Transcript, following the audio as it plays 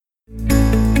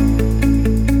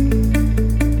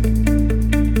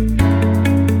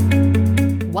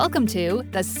Welcome to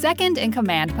the Second in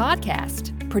Command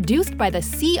podcast, produced by the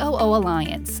COO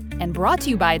Alliance and brought to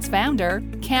you by its founder,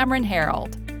 Cameron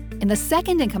Harold. In the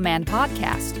Second in Command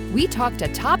podcast, we talk to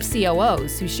top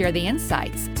COOs who share the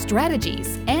insights,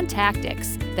 strategies, and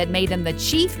tactics that made them the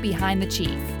chief behind the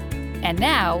chief. And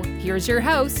now, here's your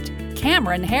host,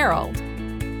 Cameron Harold.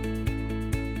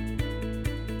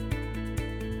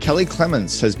 Kelly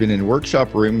Clements has been in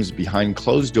workshop rooms behind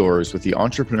closed doors with the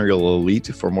entrepreneurial elite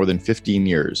for more than 15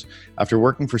 years. After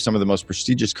working for some of the most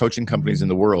prestigious coaching companies in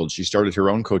the world, she started her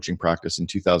own coaching practice in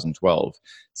 2012.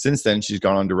 Since then, she's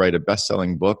gone on to write a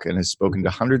best-selling book and has spoken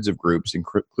to hundreds of groups,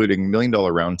 including $1 Million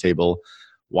Roundtable,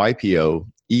 YPO,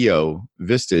 EO,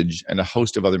 Vistage, and a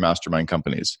host of other mastermind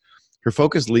companies. Her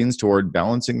focus leans toward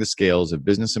balancing the scales of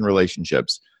business and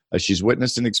relationships, as she's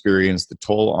witnessed and experienced the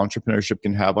toll entrepreneurship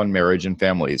can have on marriage and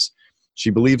families. She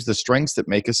believes the strengths that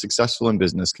make us successful in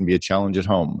business can be a challenge at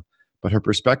home, but her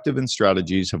perspective and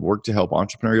strategies have worked to help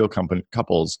entrepreneurial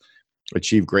couples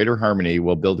achieve greater harmony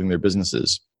while building their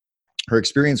businesses. Her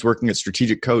experience working at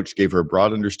Strategic Coach gave her a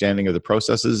broad understanding of the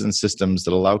processes and systems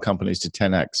that allow companies to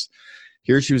 10x.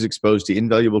 Here she was exposed to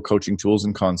invaluable coaching tools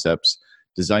and concepts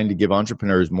designed to give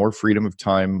entrepreneurs more freedom of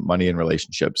time, money, and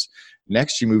relationships.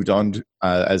 Next, she moved on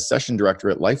as session director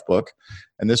at Lifebook,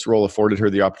 and this role afforded her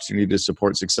the opportunity to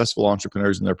support successful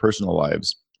entrepreneurs in their personal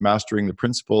lives. Mastering the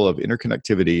principle of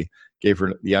interconnectivity gave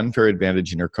her the unfair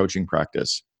advantage in her coaching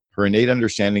practice. Her innate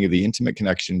understanding of the intimate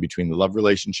connection between the love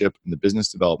relationship and the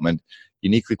business development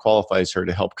uniquely qualifies her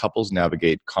to help couples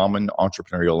navigate common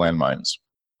entrepreneurial landmines.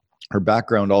 Her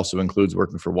background also includes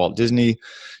working for Walt Disney,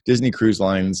 Disney Cruise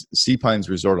Lines, Sea Pines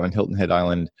Resort on Hilton Head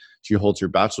Island. She holds her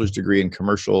bachelor's degree in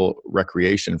commercial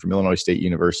recreation from Illinois State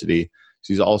University.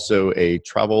 She's also a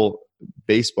travel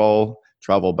baseball,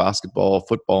 travel basketball,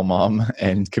 football mom,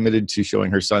 and committed to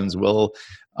showing her sons, Will,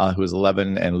 who is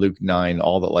 11, and Luke, 9,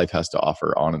 all that life has to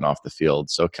offer on and off the field.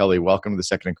 So Kelly, welcome to the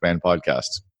Second in Command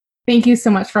podcast. Thank you so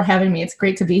much for having me. It's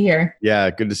great to be here. Yeah,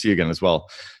 good to see you again as well.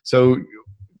 So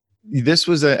this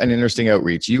was an interesting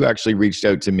outreach. You actually reached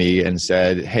out to me and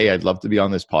said, hey, I'd love to be on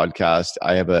this podcast.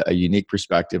 I have a unique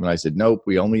perspective. And I said, nope,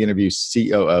 we only interview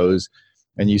COOs.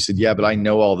 And you said, yeah, but I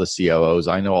know all the COOs.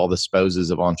 I know all the spouses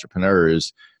of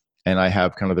entrepreneurs. And I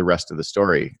have kind of the rest of the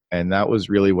story. And that was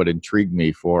really what intrigued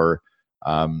me for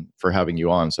having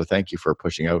you on. So thank you for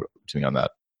pushing out to me on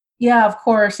that. Yeah, of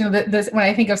course. You know, this when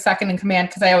I think of Second in Command,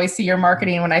 because I always see your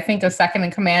marketing. When I think of Second in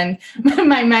Command,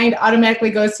 my mind automatically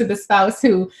goes to the spouse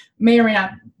who may or may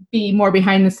not be more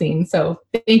behind the scenes. So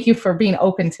thank you for being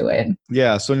open to it.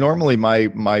 Yeah. So normally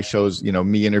my shows,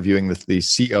 me interviewing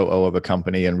the COO of a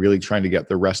company and really trying to get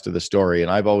the rest of the story. And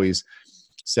I've always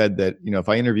said that, if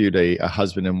I interviewed a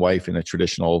husband and wife in a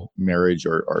traditional marriage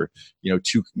or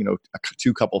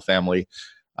two couple family,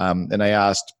 and I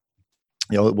asked,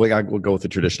 we'll go with the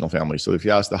traditional family. So if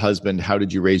you ask the husband, how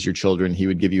did you raise your children? He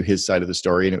would give you his side of the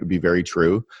story and it would be very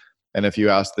true. And if you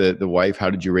ask the wife, how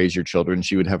did you raise your children?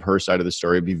 She would have her side of the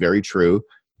story. It'd be very true.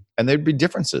 And there'd be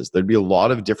differences. There'd be a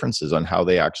lot of differences on how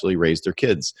they actually raised their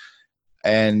kids.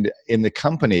 And in the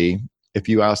company, if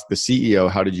you ask the CEO,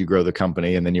 how did you grow the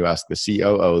company? And then you ask the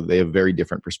COO, they have very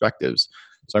different perspectives.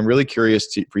 So I'm really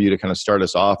curious for you to kind of start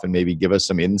us off and maybe give us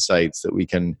some insights that we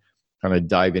can kind of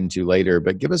dive into later,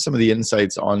 but give us some of the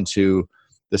insights onto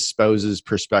the spouse's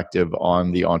perspective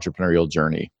on the entrepreneurial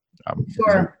journey.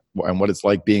 Sure. And what it's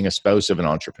like being a spouse of an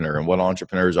entrepreneur and what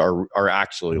entrepreneurs are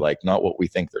actually like, not what we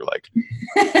think they're like.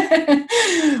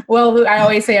 Well, I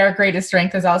always say our greatest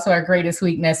strength is also our greatest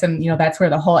weakness. And, that's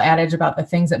where the whole adage about the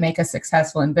things that make us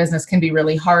successful in business can be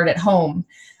really hard at home.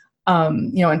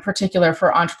 In particular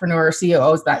for entrepreneur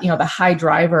CEOs, that, the high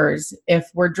drivers, if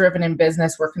we're driven in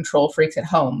business, we're control freaks at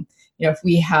home. If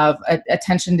we have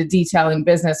attention to detail in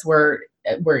business, we're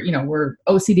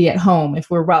OCD at home. If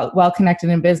we're well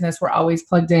connected in business, we're always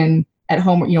plugged in at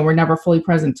home. We're never fully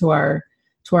present to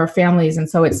our families. And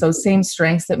so it's those same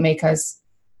strengths that make us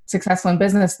successful in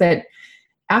business that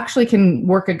actually can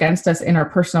work against us in our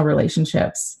personal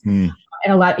relationships.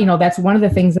 And a lot, that's one of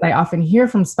the things that I often hear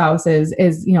from spouses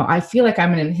is, I feel like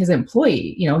I'm his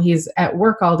employee. He's at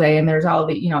work all day and there's all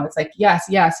the, it's like, yes,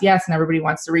 yes, yes. And everybody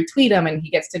wants to retweet him and he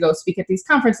gets to go speak at these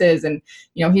conferences and,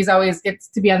 he's always gets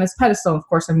to be on this pedestal. Of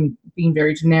course, I'm being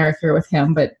very generic here with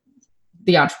him, but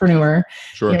the entrepreneur,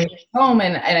 sure. Home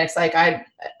and it's like,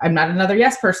 I'm not another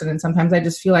yes person. And sometimes I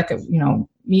just feel like,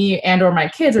 me and or my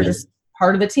kids are just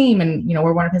part of the team and,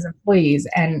 we're one of his employees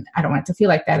and I don't want it to feel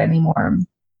like that anymore.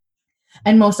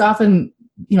 And most often,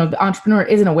 the entrepreneur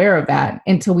isn't aware of that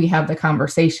until we have the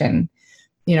conversation,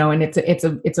 and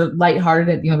it's a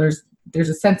lighthearted, there's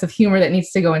a sense of humor that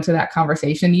needs to go into that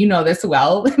conversation. This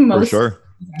well. For sure.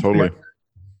 Totally.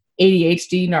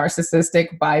 ADHD,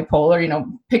 narcissistic, bipolar,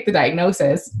 pick the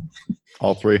diagnosis.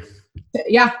 All three.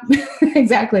 Yeah,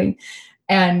 exactly.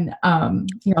 And,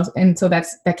 and so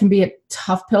that can be a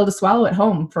tough pill to swallow at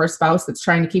home for a spouse that's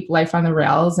trying to keep life on the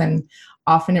rails. And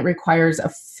often it requires a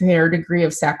fair degree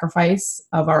of sacrifice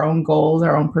of our own goals,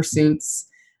 our own pursuits,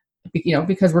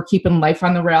 because we're keeping life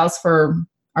on the rails for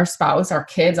our spouse, our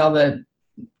kids, all the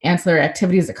ancillary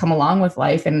activities that come along with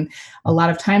life. And a lot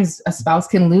of times a spouse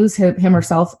can lose him or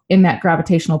herself in that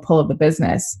gravitational pull of the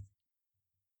business.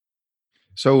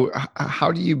 So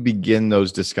how do you begin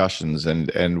those discussions,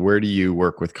 and where do you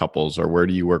work with couples, or where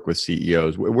do you work with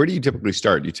CEOs? Where do you typically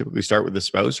start? Do you typically start with the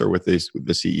spouse or with the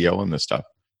CEO and this stuff?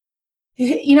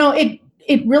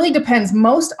 It really depends.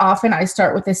 Most often I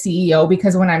start with the CEO,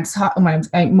 because when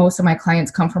most of my clients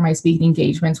come from my speaking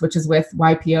engagements, which is with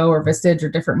YPO or Vistage or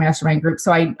different mastermind groups.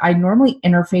 So I normally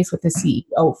interface with the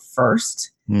CEO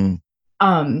first.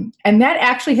 And that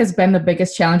actually has been the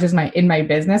biggest challenge in my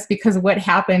business, because what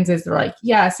happens is they're like,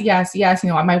 yes, yes, yes.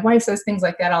 My wife says things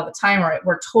like that all the time, or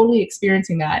we're totally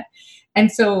experiencing that.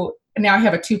 And so now I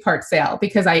have a 2-part sale,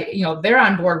 because they're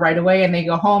on board right away, and they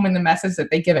go home, and the message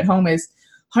that they give at home is,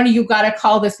 honey, you got to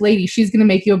call this lady. She's going to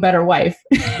make you a better wife.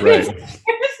 Right.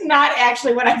 It's not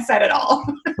actually what I said at all.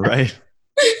 Right.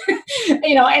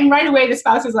 And right away the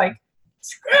spouse is like,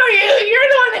 screw you, you're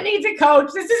the one that needs a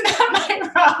coach. This is not my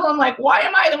problem. Like, why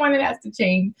am I the one that has to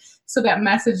change? So that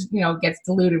message, gets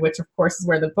diluted, which of course is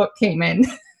where the book came in.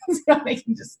 So they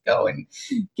can just go and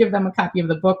give them a copy of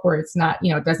the book where it's not,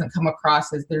 it doesn't come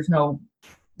across as there's no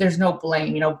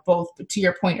blame. Both, to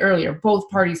your point earlier, both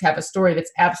parties have a story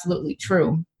that's absolutely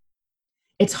true.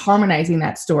 It's harmonizing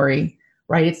that story,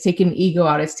 right? It's taking the ego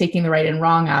out. It's taking the right and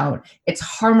wrong out. It's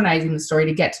harmonizing the story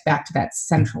to get back to that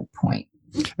central point.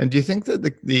 And do you think that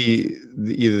the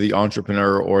either the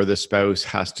entrepreneur or the spouse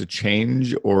has to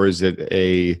change, or is it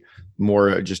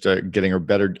getting a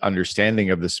better understanding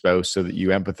of the spouse so that you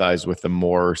empathize with them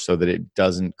more, so that it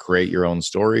doesn't create your own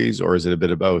stories, or is it a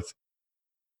bit of both?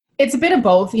 It's a bit of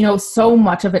both. So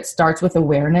much of it starts with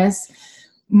awareness.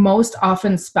 Most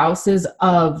often spouses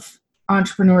of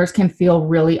entrepreneurs can feel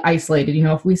really isolated.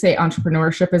 If we say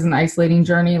entrepreneurship is an isolating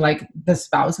journey, like the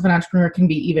spouse of an entrepreneur can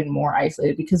be even more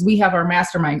isolated, because we have our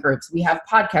mastermind groups, we have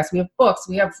podcasts, we have books,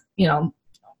 we have,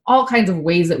 all kinds of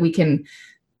ways that we can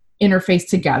interface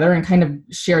together and kind of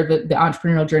share the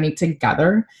entrepreneurial journey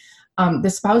together. The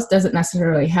spouse doesn't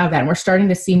necessarily have that. And we're starting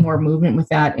to see more movement with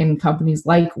that in companies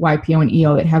like YPO and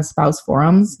EO that have spouse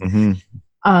forums.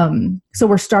 Mm-hmm. So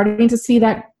we're starting to see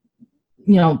that,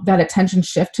 that attention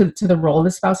shift to the role of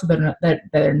the spouse, so that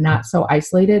they're not so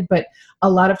isolated. But a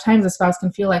lot of times the spouse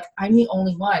can feel like, I'm the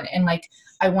only one. And like,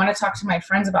 I want to talk to my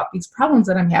friends about these problems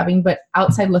that I'm having, but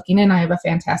outside looking in, I have a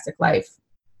fantastic life.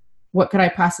 What could I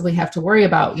possibly have to worry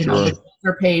about? The bills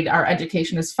are paid, our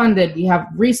education is funded, we have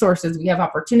resources, we have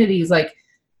opportunities. Like,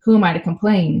 who am I to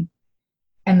complain?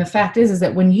 And the fact is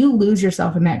that when you lose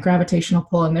yourself in that gravitational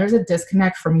pull, and there's a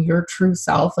disconnect from your true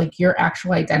self, like your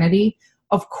actual identity,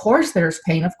 of course there's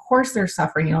pain, of course there's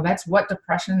suffering. That's what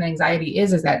depression and anxiety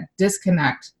is that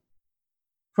disconnect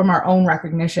from our own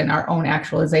recognition, our own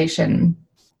actualization.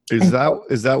 Is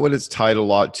that what it's tied a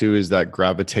lot to, is that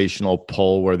gravitational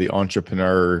pull, where the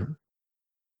entrepreneur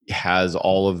has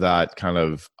all of that kind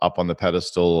of up on the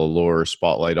pedestal, allure,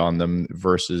 spotlight on them,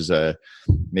 versus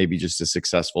maybe just a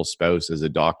successful spouse as a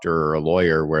doctor or a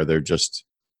lawyer, where they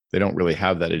don't really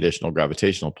have that additional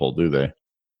gravitational pull, do they?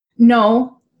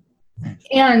 No.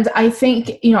 And I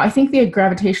think the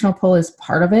gravitational pull is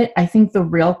part of it. I think the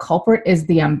real culprit is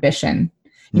the ambition.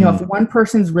 If one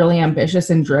person's really ambitious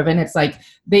and driven, it's like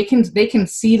they can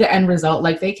see the end result.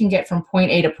 Like, they can get from point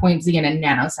A to point Z in a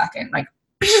nanosecond, like,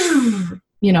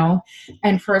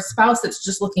 and for a spouse that's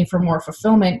just looking for more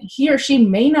fulfillment, he or she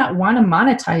may not want to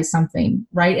monetize something,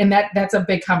 right? And that's a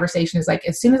big conversation. Is like,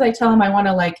 as soon as I tell them I want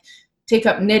to take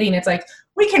up knitting, it's like,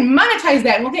 we can monetize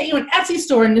that and we'll get you an Etsy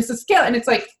store and this is scale. And it's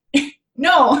like,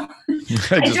 no.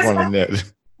 I just want to knit.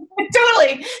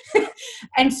 Totally.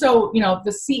 And so,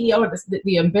 the CEO or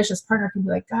the ambitious partner can be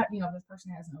like, God, this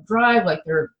person has no drive. Like,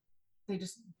 they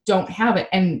just don't have it.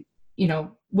 And,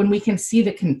 when we can see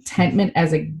the contentment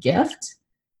as a gift,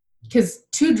 because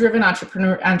two driven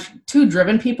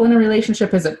people in a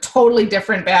relationship is a totally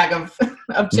different bag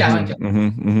of challenges. Right?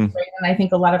 And I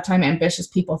think a lot of time ambitious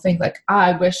people think like,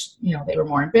 I wish, they were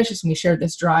more ambitious and we shared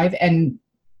this drive. And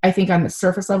I think on the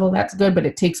surface level, that's good, but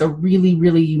it takes a really,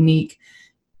 really unique,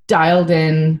 dialed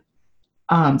in,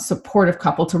 supportive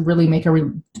couple to really make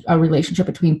a relationship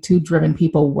between two driven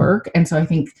people work. And so I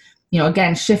think,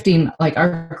 again, shifting, like,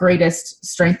 our greatest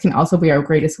strength can also be our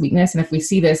greatest weakness. And if we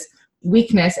see this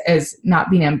weakness as not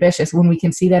being ambitious, when we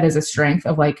can see that as a strength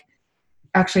of like,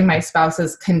 actually my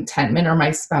spouse's contentment or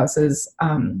my spouse's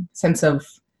sense of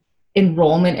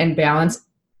enrollment and balance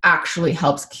actually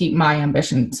helps keep my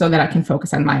ambition so that I can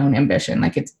focus on my own ambition.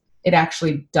 Like it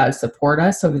actually does support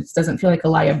us. So it doesn't feel like a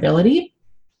liability.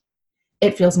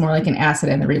 It feels more like an asset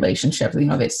in the relationship,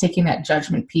 that's taking that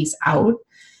judgment piece out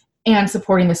and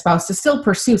supporting the spouse to still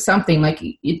pursue something. Like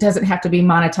it doesn't have to be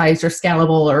monetized or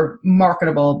scalable or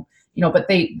marketable, but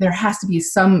there has to be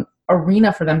some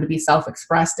arena for them to be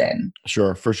self-expressed in.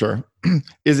 Sure, for sure.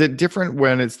 Is it different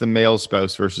when it's the male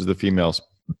spouse versus the female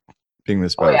being the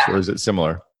spouse, or is it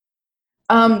similar?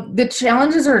 The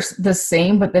challenges are the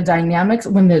same, but the dynamics,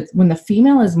 when the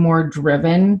female is more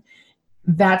driven,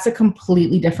 that's a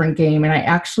completely different game. And I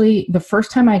actually, the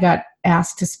first time I got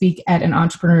asked to speak at an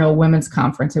entrepreneurial women's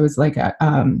conference, it was like a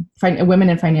women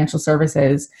in financial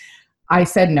services. I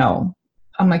said no.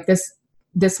 I'm like,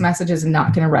 this message is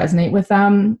not going to resonate with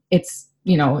them. It's,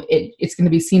 it's going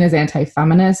to be seen as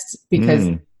anti-feminist because,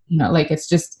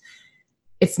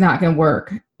 it's not going to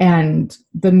work. And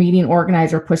the meeting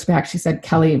organizer pushed back. She said,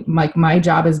 Kelly, like my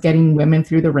job is getting women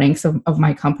through the ranks of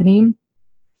my company.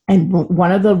 And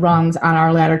one of the rungs on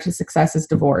our ladder to success is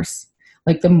divorce.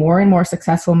 Like the more and more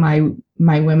successful my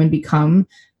women become,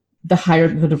 the higher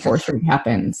the divorce rate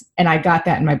happens. And I got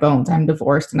that in my bones. I'm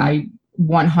divorced, and I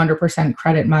 100%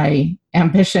 credit my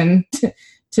ambition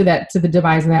to the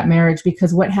demise of that marriage,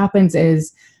 because what happens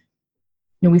is,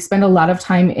 we spend a lot of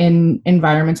time in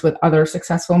environments with other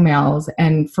successful males.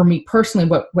 And for me personally,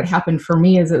 what happened for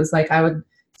me is it was like I would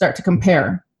start to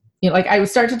compare. Like I would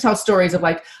start to tell stories of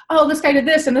like, oh, this guy did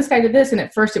this and this guy did this. And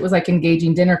at first it was like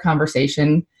engaging dinner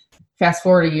conversation. Fast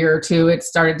forward a year or two, it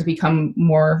started to become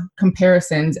more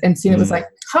comparisons. And soon it was like,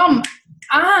 come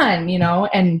on,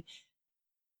 and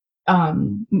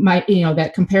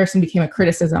that comparison became a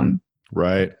criticism.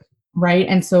 Right. Right.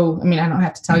 And so, I don't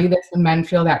have to tell you this, when men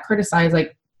feel that criticized,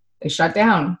 like they shut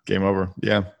down. Game over.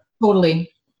 Yeah.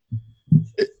 Totally.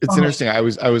 It's interesting. I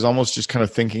was almost just kind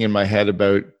of thinking in my head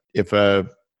about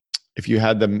if you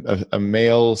had a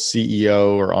male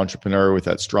CEO or entrepreneur with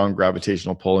that strong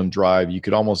gravitational pull and drive, you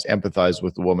could almost empathize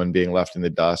with the woman being left in the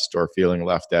dust or feeling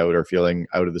left out or feeling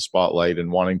out of the spotlight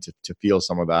and wanting to feel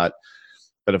some of that.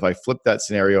 But if I flipped that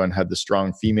scenario and had the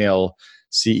strong female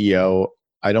CEO,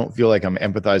 I don't feel like I'm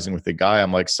empathizing with the guy.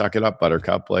 I'm like, suck it up,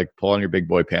 buttercup, like pull on your big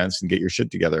boy pants and get your shit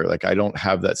together. Like I don't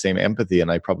have that same empathy,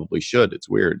 and I probably should. It's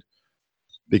weird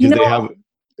because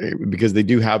they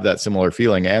do have that similar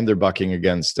feeling, and they're bucking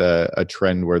against a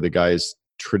trend where the guys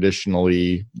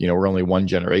traditionally, we're only one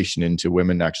generation into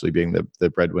women actually being the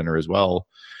breadwinner as well.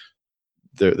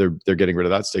 They're getting rid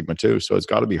of that stigma too. So it's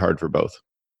got to be hard for both.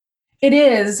 It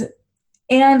is.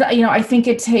 And, I think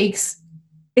it takes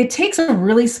a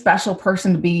really special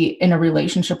person to be in a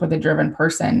relationship with a driven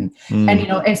person. And,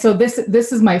 and so this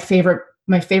is my favorite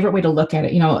way to look at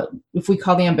it. If we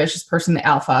call the ambitious person the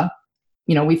alpha,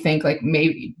 we think like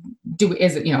maybe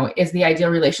is the ideal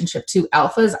relationship two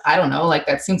alphas? I don't know. Like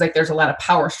that seems like there's a lot of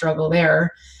power struggle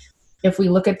there. If we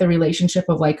look at the relationship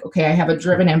of like, okay, I have a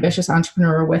driven, ambitious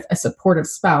entrepreneur with a supportive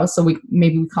spouse. So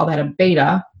we call that a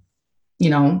beta,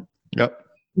 Yep.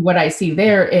 What I see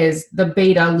there is the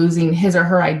beta losing his or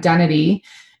her identity,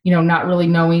 not really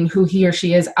knowing who he or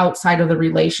she is outside of the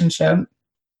relationship.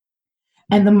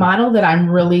 And the model that I'm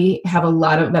really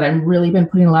been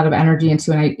putting a lot of energy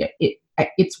into, and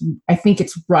I think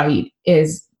it's right,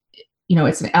 is,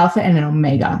 it's an alpha and an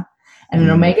omega. And an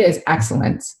omega is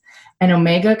excellence. An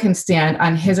omega can stand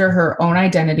on his or her own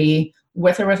identity,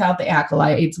 with or without the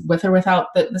accolades, with or without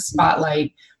the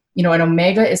spotlight. An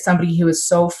omega is somebody who is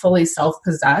so fully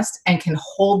self-possessed and can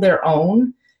hold their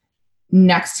own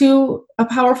next to a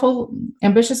powerful,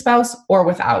 ambitious spouse or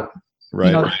without.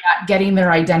 Right. They're not getting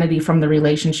their identity from the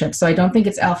relationship. So I don't think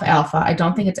it's alpha alpha. I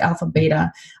don't think it's alpha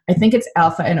beta. I think it's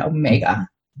alpha and omega.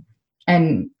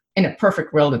 And in a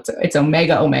perfect world, it's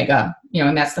omega omega.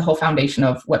 And that's the whole foundation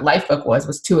of what Lifebook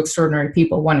was two extraordinary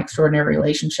people, one extraordinary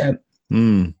relationship.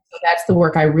 So that's the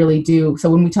work I really do. So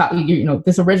when we talk,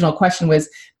 this original question was,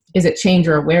 is it change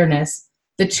or awareness?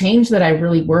 The change that I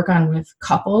really work on with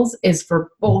couples is for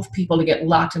both people to get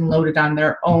locked and loaded on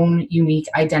their own unique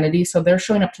identity. So they're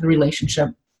showing up to the relationship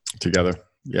together.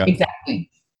 Yeah, exactly.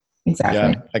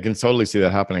 Yeah, I can totally see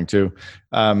that happening too.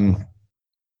 Wow,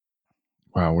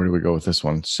 where do we go with this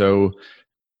one? So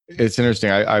it's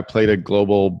interesting. I played a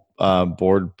global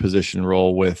board position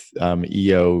role with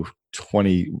EO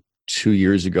 22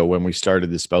 years ago when we started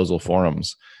the spousal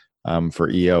forums for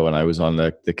EO, and I was on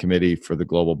the committee for the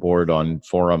global board on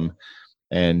forum.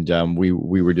 And we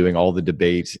were doing all the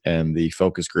debate and the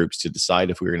focus groups to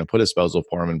decide if we were going to put a spousal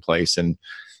forum in place. And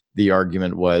the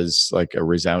argument was like a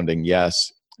resounding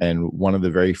yes. And one of the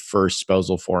very first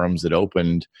spousal forums that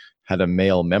opened had a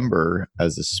male member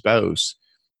as a spouse.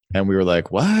 And we were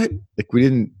like, what? Like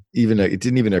it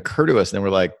didn't even occur to us. And then we're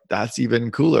like, that's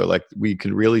even cooler. Like we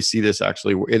could really see this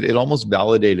actually, it almost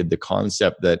validated the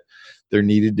concept that there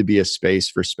needed to be a space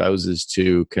for spouses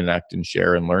to connect and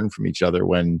share and learn from each other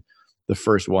when the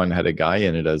first one had a guy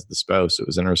in it as the spouse. It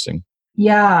was interesting.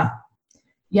 Yeah.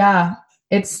 Yeah.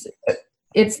 It's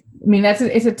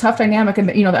a tough dynamic. And,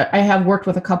 I have worked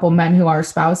with a couple men who are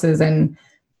spouses, and,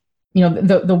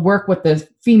 the work with the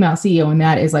female CEO in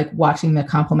that is like watching the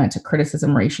compliment to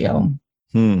criticism ratio,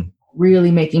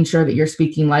 really making sure that you're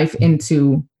speaking life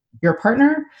into your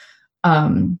partner.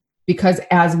 Because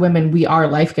as women, we are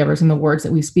life givers, and the words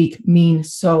that we speak mean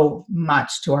so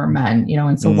much to our men,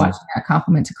 and so watching that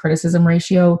compliment to criticism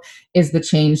ratio is the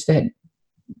change that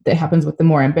happens with the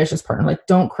more ambitious partner. Like,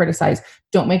 don't criticize,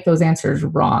 don't make those answers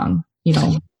wrong,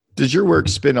 Does your work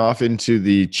spin off into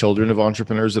the children of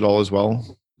entrepreneurs at all as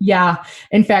well? Yeah.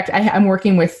 In fact, I'm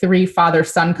working with 3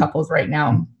 father-son couples right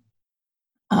now,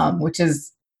 which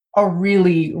is a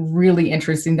really, really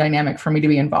interesting dynamic for me to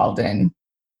be involved in.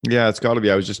 Yeah, it's got to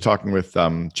be. I was just talking with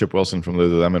Chip Wilson from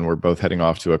Lululemon. We're both heading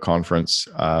off to a conference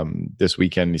this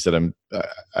weekend. He said,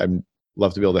 "I'd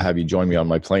love to be able to have you join me on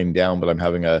my plane down, but I'm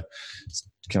having a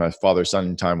kind of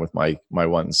father-son time with my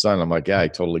one son." I'm like, yeah, I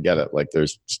totally get it. Like,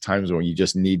 there's times when you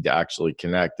just need to actually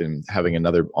connect, and having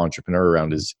another entrepreneur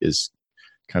around is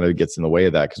kind of gets in the way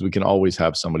of that, because we can always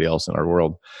have somebody else in our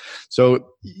world. So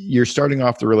you're starting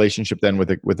off the relationship then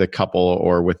with a couple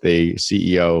or with a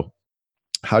CEO.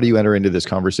 How do you enter into this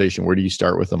conversation? Where do you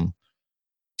start with them?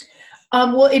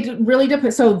 Well, it really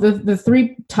depends. So the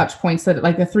 3 touch points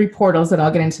the 3 portals that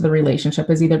I'll get into the relationship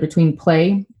is either between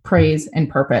play, praise, and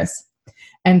purpose.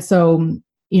 And so,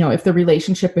 if the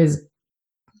relationship is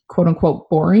quote unquote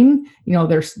boring,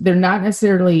 they're not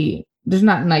necessarily, there's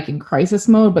not like in crisis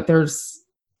mode, but there's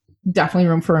definitely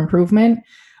room for improvement.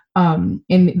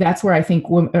 And that's where I think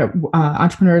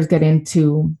entrepreneurs get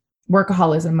into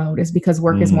workaholism mode, is because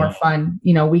work is more fun.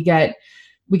 We get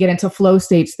into flow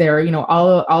states there.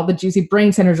 All the juicy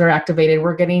brain centers are activated.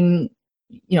 We're getting,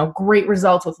 great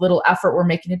results with little effort. We're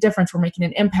making a difference. We're making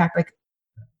an impact. Like,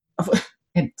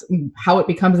 and how it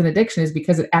becomes an addiction is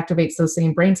because it activates those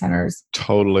same brain centers.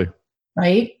 Totally.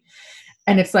 Right.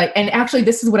 And it's like, and actually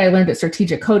this is what I learned at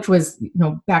Strategic Coach was,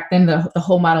 back then the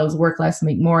whole model is work less,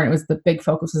 make more. And it was the big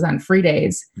focus was on free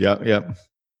days. Yeah.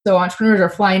 So entrepreneurs are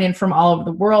flying in from all over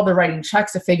the world. They're writing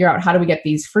checks to figure out how do we get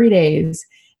these free days.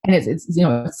 And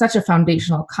it's such a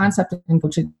foundational concept in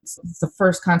coaching. It's the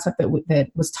first concept that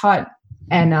was taught.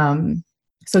 And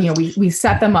so we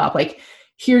set them up like,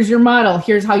 here's your model.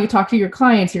 Here's how you talk to your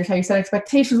clients. Here's how you set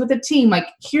expectations with the team. Like,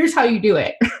 here's how you do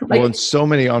it. Well, and so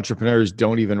many entrepreneurs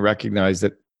don't even recognize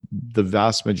that the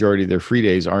vast majority of their free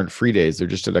days aren't free days. They're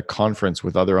just at a conference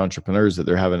with other entrepreneurs that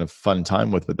they're having a fun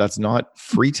time with, but that's not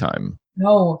free time.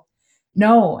 No.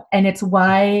 And it's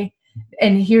why,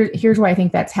 and here's why I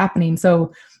think that's happening.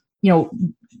 So,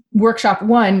 workshop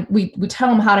 1, we tell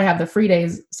them how to have the free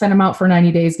days, send them out for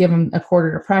 90 days, give them a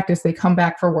quarter to practice. They come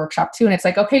back for workshop 2 and it's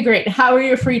like, okay, great. How are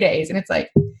your free days? And it's like,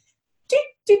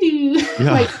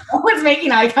 like no one's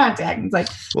making eye contact. And it's like,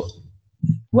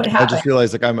 what happened? I just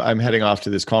realized like I'm heading off to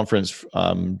this conference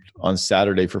on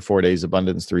Saturday for 4 days,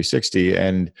 Abundance 360.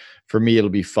 And for me, it'll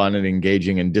be fun and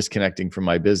engaging and disconnecting from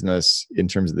my business in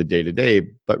terms of the day to day.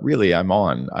 But really, I'm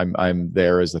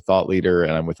there as a thought leader,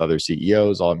 and I'm with other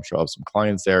CEOs. I'm sure I'll have some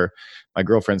clients there. My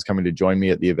girlfriend's coming to join me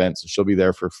at the event, so she'll be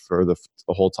there for the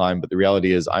whole time. But the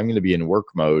reality is, I'm going to be in work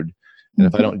mode. And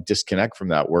if I don't disconnect from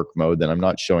that work mode, then I'm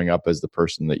not showing up as the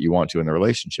person that you want to in the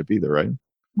relationship either, right?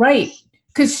 Right.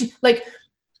 Because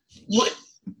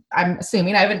I'm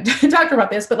assuming, I haven't talked to her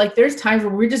about this, but like there's times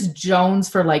where we're just Jones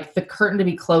for like the curtain to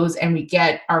be closed and we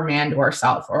get our man to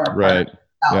ourselves or our right.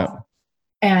 Yeah.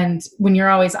 And when you're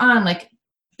always on, like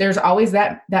there's always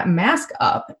that mask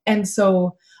up. And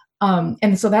so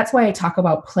that's why I talk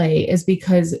about play, is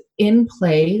because in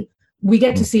play, we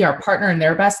get to see our partner in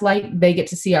their best light. They get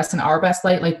to see us in our best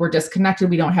light. Like we're disconnected.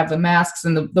 We don't have the masks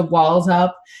and the walls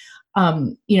up,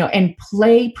 and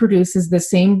play produces the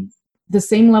same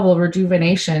level of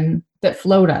rejuvenation that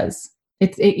flow does.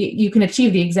 You can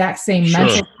achieve the exact same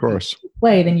mental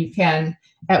play than you can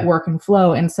at work and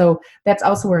flow. And so that's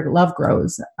also where love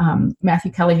grows.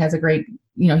 Matthew Kelly has a great,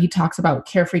 he talks about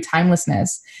carefree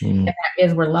timelessness, and that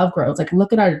is where love grows. Like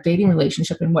look at our dating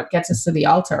relationship and what gets us to the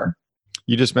altar.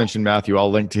 You just mentioned Matthew.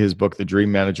 I'll link to his book, The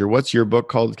Dream Manager. What's your book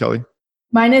called, Kelly?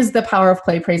 Mine is The Power of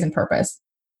Play, Praise, and Purpose.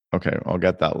 Okay, I'll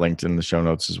get that linked in the show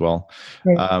notes as well,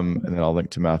 Right. And then I'll link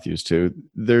to Matthew's too.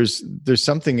 There's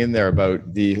something in there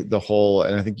about the whole,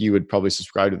 and I think you would probably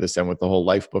subscribe to this then with the whole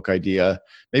Lifebook idea.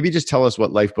 Maybe just tell us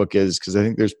what Lifebook is, because I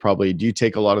think there's probably, do you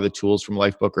take a lot of the tools from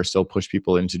Lifebook or still push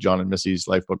people into John and Missy's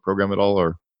Lifebook program at all,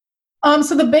 or?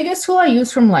 So the biggest tool I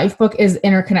use from Lifebook is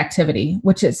interconnectivity,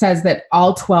 which it says that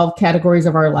all 12 categories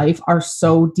of our life are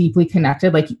so deeply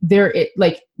connected.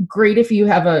 Like great if you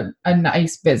have a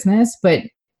nice business, but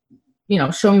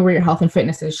show me where your health and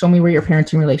fitness is, show me where your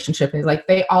parenting relationship is. Like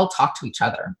they all talk to each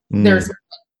other.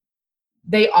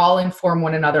 They all inform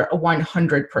one another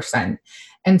 100%.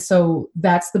 And so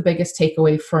that's the biggest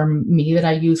takeaway from me that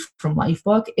I use from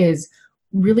Lifebook, is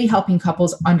really helping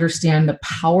couples understand the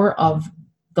power of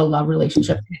the love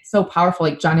relationship. It's so powerful.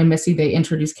 Like John and Missy, they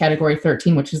introduced category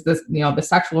 13, which is this, the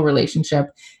sexual relationship,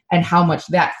 and how much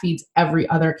that feeds every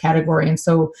other category. And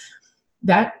so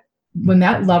when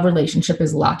that love relationship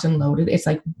is locked and loaded, it's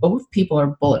like both people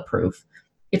are bulletproof.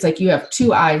 It's like you have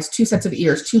two eyes, two sets of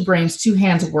ears, two brains, two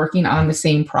hands working on the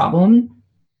same problem.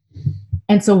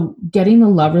 And so getting the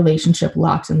love relationship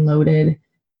locked and loaded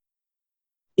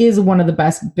is one of the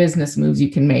best business moves you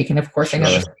can make. And of course, sure. I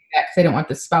never say that because I don't want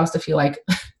the spouse to feel like,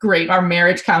 great, our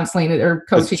marriage counseling or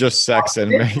coaching. It's just sex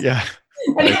and yeah.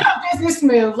 And a business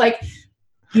move. Like,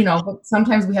 but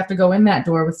sometimes we have to go in that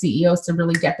door with CEOs to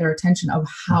really get their attention of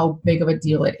how big of a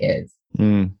deal it is.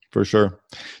 For sure.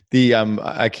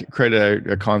 I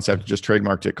created a concept, just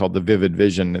trademarked it, called the vivid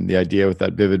vision. And the idea with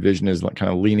that vivid vision is like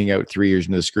kind of leaning out 3 years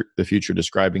into the future,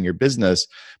 describing your business.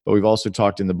 But we've also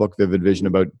talked in the book, Vivid Vision,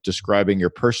 about describing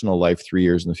your personal life 3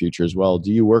 years in the future as well.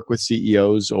 Do you work with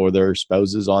CEOs or their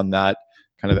spouses on that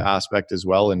kind of aspect as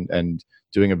well? And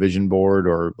doing a vision board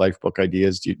or Lifebook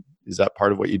ideas, is that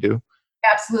part of what you do?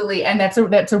 Absolutely. And that's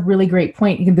a really great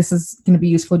point. This is going to be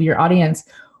useful to your audience.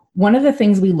 One of the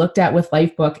things we looked at with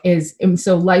Lifebook is,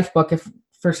 so Lifebook, if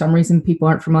for some reason people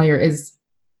aren't familiar, is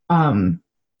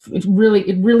it's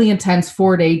really intense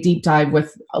 4-day deep dive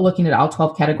with looking at all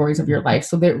 12 categories of your life.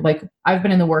 So they're like, I've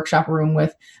been in the workshop room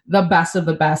with the best of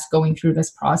the best going through this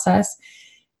process.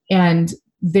 And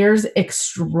there's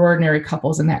extraordinary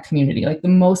couples in that community. Like the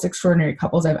most extraordinary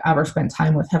couples I've ever spent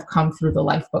time with have come through the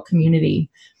Lifebook community.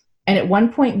 And at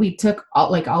one point we took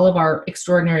all of our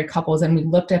extraordinary couples and we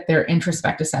looked at their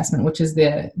introspect assessment, which is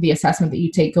the assessment that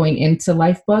you take going into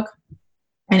Lifebook.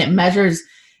 And it measures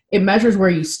where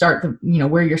you start,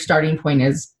 where your starting point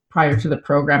is prior to the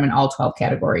program in all 12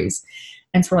 categories.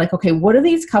 And so we're like, okay, what do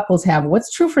these couples have?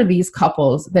 What's true for these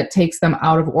couples that takes them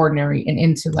out of ordinary and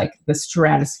into like the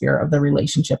stratosphere of the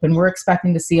relationship? And we're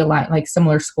expecting to see a lot like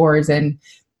similar scores in,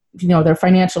 their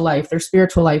financial life, their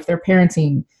spiritual life, their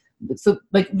parenting. So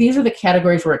like these are the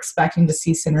categories we're expecting to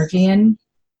see synergy in.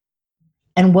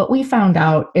 And what we found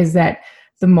out is that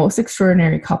the most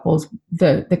extraordinary couples,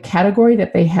 the category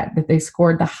that they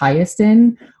scored the highest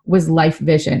in was life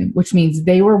vision, which means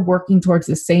they were working towards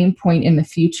the same point in the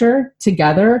future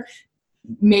together.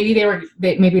 Maybe they were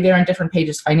on different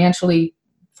pages financially,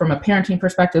 from a parenting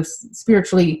perspective,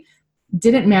 spiritually.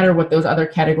 Didn't matter what those other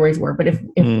categories were, but if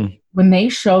when they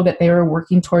show that they were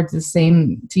working towards the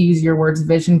same, to use your words,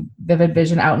 vivid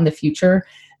vision out in the future,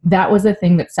 that was the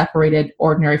thing that separated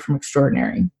ordinary from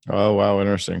extraordinary. Oh, wow.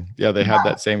 Interesting. Yeah. They had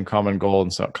that same common goal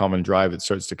and common drive. It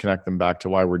starts to connect them back to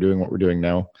why we're doing what we're doing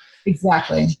now.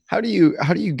 Exactly. How do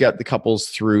you get the couples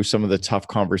through some of the tough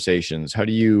conversations? How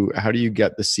do you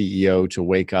get the CEO to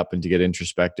wake up and to get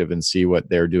introspective and see what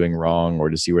they're doing wrong or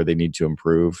to see where they need to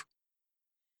improve?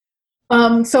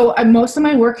 So most of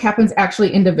my work happens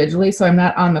actually individually. So I'm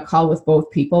not on the call with both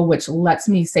people, which lets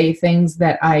me say things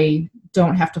that I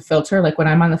don't have to filter. Like when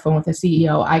I'm on the phone with a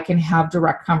CEO, I can have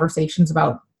direct conversations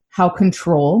about how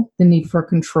the need for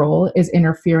control is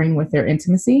interfering with their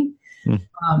intimacy.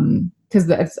 Because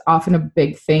that's often a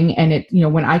big thing. And it,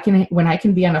 when I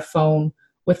can be on a phone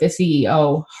with a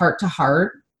CEO heart to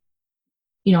heart,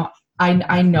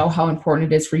 I know how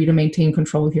important it is for you to maintain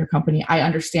control with your company. I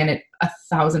understand it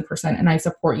 1,000%, and I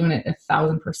support you in it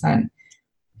 1,000%.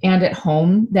 And at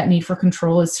home, that need for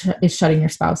control is shutting your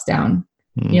spouse down.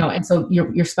 And so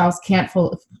your spouse can't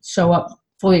show up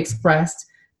fully expressed,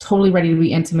 totally ready to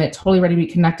be intimate, totally ready to be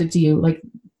connected to you. Like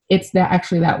it's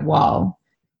that wall.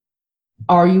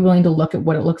 Are you willing to look at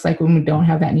what it looks like when we don't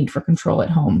have that need for control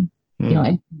at home?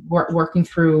 And working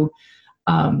through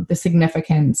the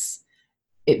significance.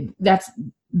 That's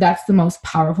the most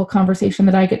powerful conversation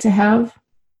that I get to have.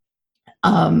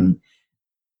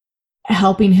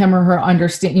 Helping him or her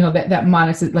understand, that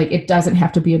modest, like it doesn't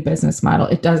have to be a business model.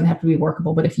 It doesn't have to be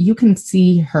workable. But if you can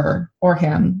see her or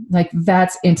him, like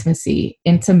that's intimacy.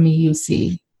 Into me, you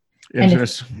see.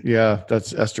 Interesting. Yeah,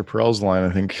 that's Esther Perel's line,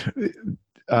 I think,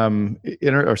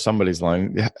 or somebody's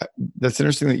line. That's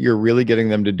interesting that you're really getting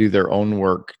them to do their own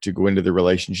work to go into the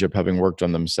relationship, having worked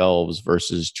on themselves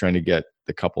versus trying to get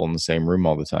the couple in the same room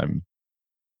all the time.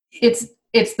 It's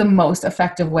the most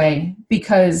effective way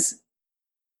because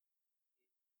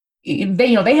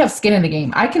they have skin in the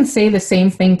game. I can say the same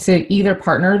thing to either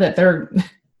partner that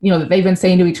that they've been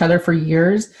saying to each other for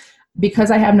years.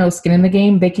 Because I have no skin in the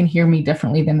game, they can hear me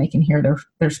differently than they can hear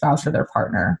their spouse or their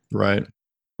partner. Right.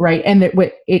 Right. And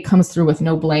it comes through with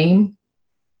no blame,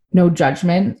 no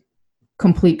judgment,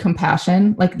 complete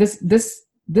compassion. Like this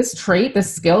trait,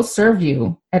 this skill served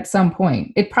you at some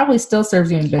point. It probably still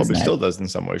serves you in business. Probably still does in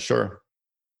some way. Sure.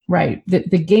 Right. The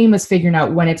game is figuring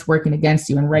out when it's working against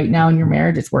you. And right now in your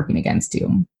marriage, it's working against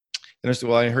you. Interesting.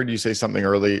 Well, I heard you say something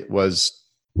early was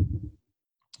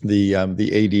the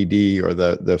ADD or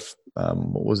the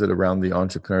what was it around the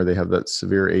entrepreneur? They have that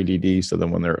severe ADD. So then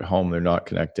when they're at home, they're not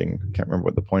connecting. I can't remember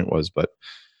what the point was, but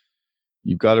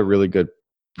you've got a really good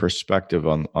perspective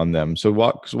on them. So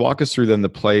walk us through then the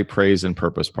play, praise, and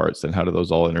purpose parts. Then how do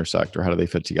those all intersect, or how do they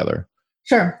fit together?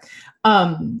 Sure.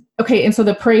 Okay. And so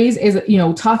the praise is,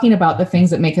 talking about the things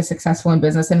that make us successful in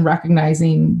business and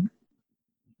recognizing,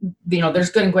 there's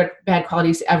good and bad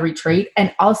qualities to every trait.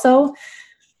 And also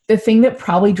the thing that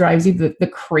probably drives you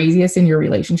the craziest in your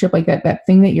relationship, like that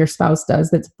thing that your spouse does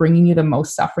that's bringing you the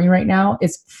most suffering right now,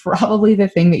 is probably the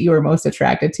thing that you were most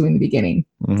attracted to in the beginning.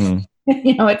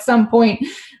 Mm-hmm. At some point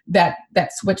that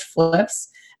switch flips.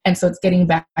 And so it's getting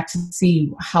back to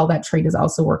see how that trait is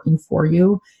also working for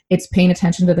you. It's paying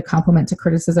attention to the compliment to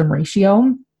criticism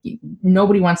ratio.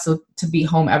 Nobody wants to be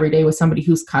home every day with somebody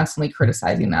who's constantly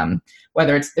criticizing them,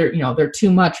 whether it's they're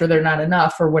too much or they're not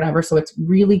enough or whatever. So it's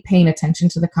really paying attention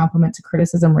to the compliment to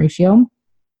criticism ratio.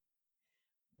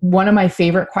 One of my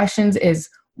favorite questions is,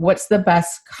 what's the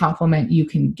best compliment you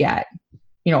can get?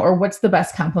 Or what's the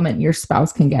best compliment your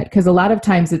spouse can get? Because a lot of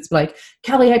times it's like,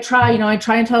 Kelly, I try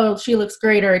and tell her she looks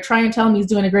great, or I try and tell him he's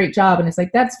doing a great job. And it's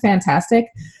like, that's fantastic.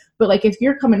 But like, if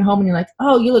you're coming home and you're like,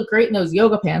 oh, you look great in those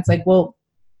yoga pants, like, well,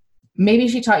 maybe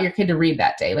she taught your kid to read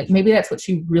that day. Like maybe that's what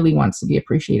she really wants to be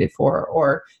appreciated for.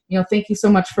 Or, thank you so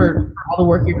much for all the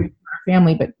work you're doing for our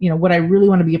family. But, what I really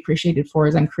want to be appreciated for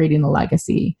is I'm creating a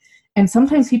legacy. And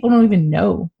sometimes people don't even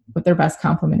know what their best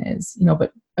compliment is,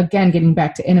 but again, getting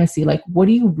back to intimacy, like, what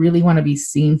do you really want to be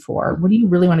seen for? What do you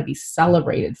really want to be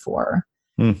celebrated for?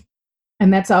 And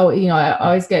that's how, I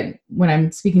always get, when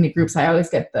I'm speaking to groups, I always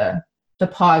get the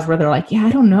pause where they're like, yeah,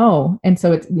 I don't know. And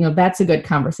so it's, that's a good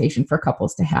conversation for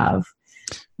couples to have.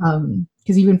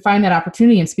 Because you can find that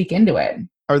opportunity and speak into it.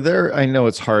 Are there, I know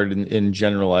it's hard in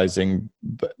generalizing,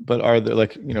 but are there,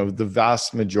 like, the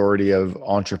vast majority of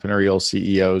entrepreneurial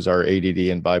CEOs are ADD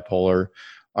and bipolar.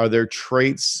 Are there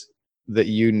traits that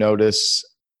you notice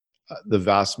the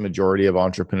vast majority of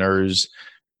entrepreneurs,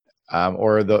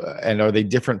 are they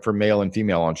different for male and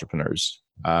female entrepreneurs?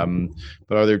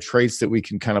 But are there traits that we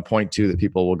can kind of point to that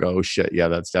people will go, oh, shit, yeah,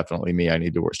 that's definitely me. I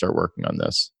need to start working on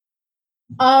this.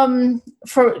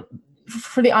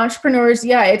 For the entrepreneurs,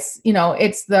 yeah, it's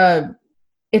the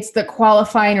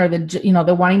qualifying or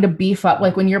the wanting to beef up.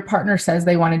 Like when your partner says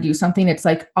they want to do something, it's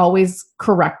like always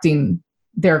correcting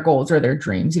their goals or their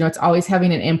dreams. It's always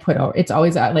having an input, or it's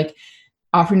always like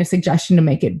offering a suggestion to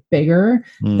make it bigger.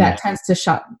 That tends to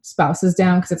shut spouses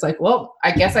down because it's like, well,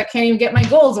 I guess I can't even get my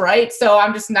goals right, so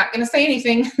I'm just not going to say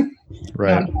anything.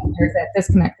 Right. There's that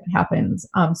disconnect that happens.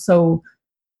 So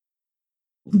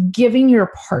giving your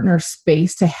partner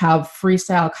space to have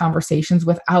freestyle conversations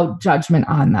without judgment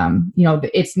on them.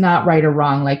 It's not right or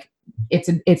wrong. Like it's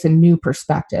a new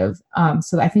perspective.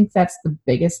 So I think that's the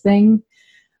biggest thing.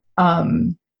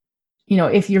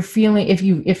 If you're feeling,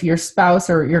 if your spouse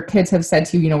or your kids have said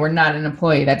to you, we're not an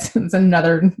employee, that's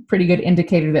another pretty good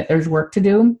indicator that there's work to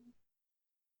do.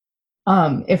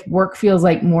 If work feels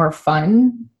like more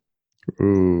fun.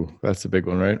 Ooh, that's a big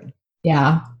one, right?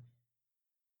 Yeah.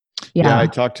 Yeah, I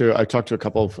talked to a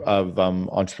couple of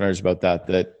entrepreneurs about that.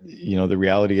 The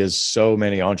reality is so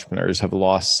many entrepreneurs have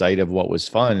lost sight of what was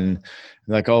fun. And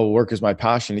like, oh, work is my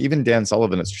passion. Even Dan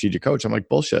Sullivan at Strategic Coach, I'm like,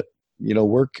 bullshit.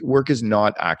 Work is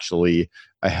not actually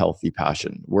a healthy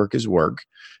passion. Work is work,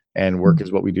 and work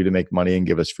is what we do to make money and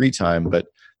give us free time. But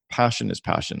passion is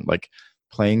passion. Like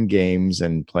playing games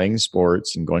and playing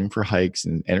sports and going for hikes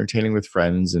and entertaining with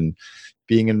friends and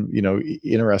being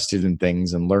interested in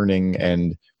things and learning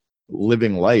and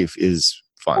living life is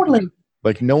fun. Totally.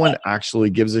 Like no one actually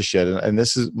gives a shit. And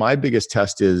this is my biggest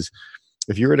test is,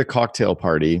 if you're at a cocktail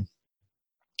party,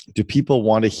 do people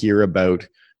want to hear about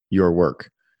your work?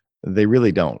 They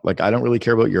really don't. Like, I don't really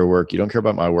care about your work. You don't care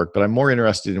about my work, but I'm more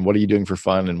interested in what are you doing for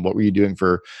fun and what were you doing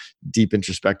for deep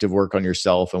introspective work on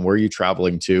yourself and where are you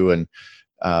traveling to? And,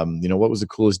 what was the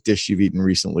coolest dish you've eaten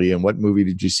recently and what movie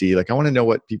did you see? Like, I want to know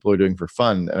what people are doing for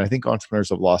fun. And I think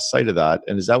entrepreneurs have lost sight of that.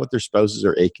 And is that what their spouses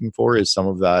are aching for? Is some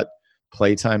of that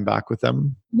playtime back with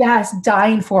them? Yes,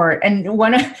 dying for it. And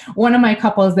one of my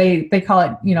couples, they call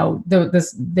it,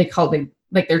 they call it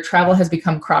like their travel has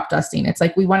become crop dusting. It's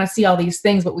like, we want to see all these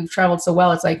things, but we've traveled so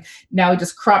well. It's like, now we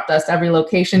just crop dust every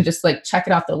location, just like check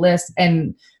it off the list.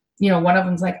 And, one of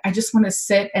them's like, I just want to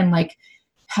sit and like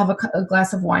have a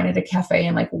glass of wine at a cafe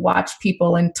and like watch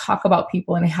people and talk about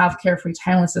people and have carefree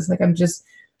talents. It's like, I'm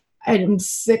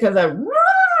sick of the,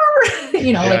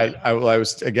 I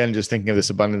was again just thinking of this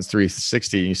abundance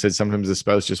 360. You said sometimes the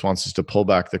spouse just wants us to pull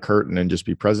back the curtain and just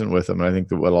be present with them. And I think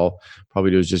that what I'll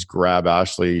probably do is just grab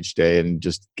Ashley each day and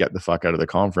just get the fuck out of the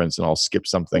conference, and I'll skip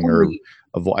something or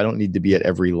I don't need to be at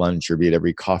every lunch or be at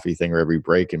every coffee thing or every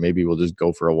break. And maybe we'll just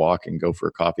go for a walk and go for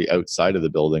a coffee outside of the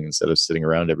building instead of sitting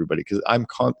around everybody. Because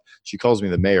she calls me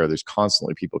the mayor. There's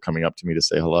constantly people coming up to me to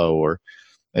say hello,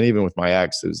 and even with my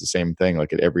ex, it was the same thing.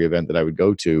 Like at every event that I would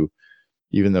go to,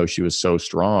 even though she was so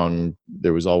strong,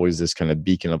 there was always this kind of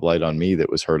beacon of light on me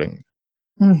that was hurting,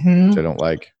 which I don't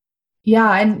like.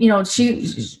 Yeah. And,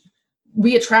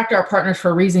 we attract our partners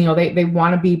for a reason. They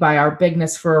want to be by our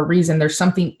bigness for a reason. There's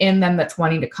something in them that's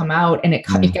wanting to come out, and it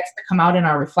gets to come out in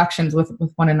our reflections with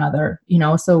one another,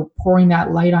 so pouring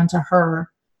that light onto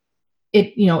her,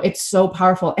 it's so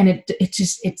powerful. And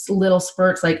it's little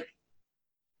spurts, like,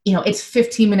 it's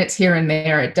 15 minutes here and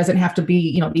there. It doesn't have to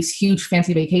be, these huge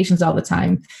fancy vacations all the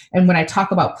time. And when I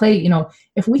talk about play,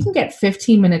 if we can get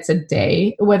 15 minutes a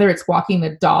day, whether it's walking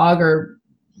the dog or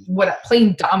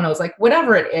playing dominoes, like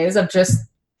whatever it is,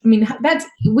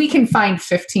 we can find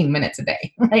 15 minutes a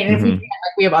day, right? And if we can't,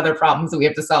 like, we have other problems that we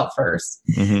have to solve first.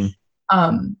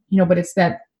 But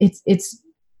it's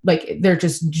like they're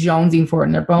just jonesing for it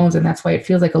in their bones. And that's why it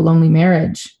feels like a lonely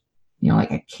marriage.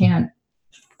 Like I can't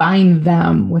find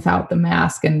them without the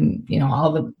mask and,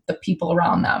 all the people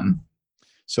around them.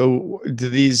 So do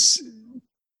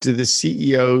the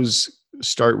CEOs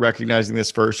start recognizing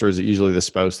this first, or is it usually the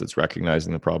spouse that's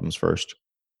recognizing the problems first?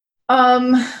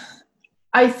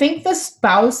 I think the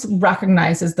spouse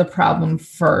recognizes the problem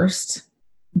first,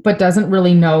 but doesn't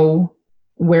really know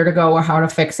where to go or how to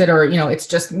fix it, or, it's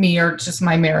just me or just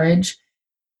my marriage.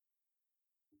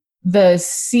 The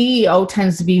CEO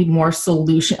tends to be more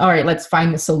solution. All right, let's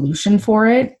find the solution for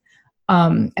it.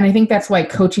 And I think that's why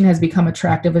coaching has become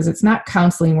attractive, is it's not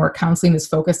counseling, where counseling is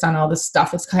focused on all this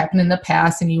stuff that's happened in the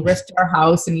past and you risked our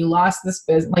house and you lost this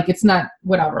business. Like, it's not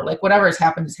whatever, like whatever has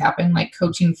happened has happened. Like,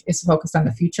 coaching is focused on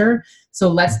the future. So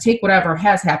let's take whatever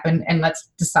has happened and let's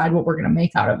decide what we're going to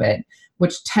make out of it,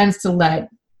 which tends to let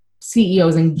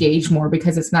CEOs engage more,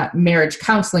 because it's not marriage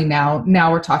counseling now.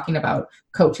 Now we're talking about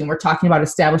coaching. We're talking about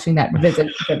establishing that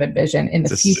vivid vision in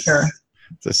the future.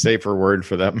 It's a safer word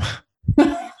for them.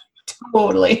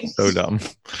 Totally. So dumb.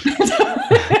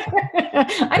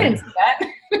 I didn't see that.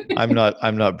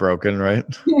 I'm not broken, right?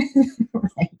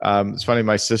 Right. It's funny.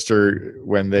 My sister,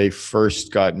 when they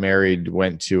first got married,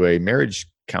 went to a marriage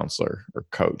counselor or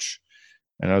coach.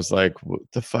 And I was like, what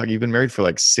the fuck? You've been married for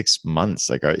like 6 months.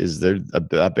 Like, is there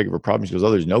that big of a problem? She goes, oh,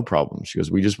 there's no problem. She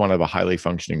goes, we just want to have a highly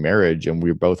functioning marriage. And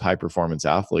we're both high performance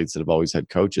athletes that have always had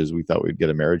coaches. We thought we'd get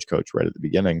a marriage coach right at the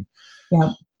beginning.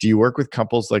 Yeah. Do you work with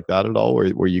couples like that at all,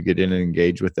 where you get in and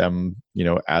engage with them,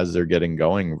 as they're getting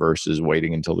going versus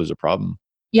waiting until there's a problem?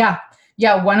 Yeah.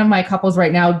 Yeah. One of my couples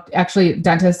right now, actually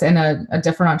dentist and a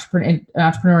different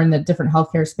entrepreneur in the different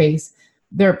healthcare space,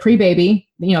 they're pre-baby,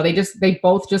 they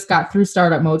both just got through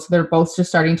startup mode. So they're both just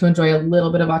starting to enjoy a little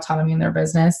bit of autonomy in their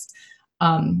business.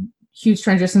 Huge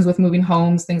transitions with moving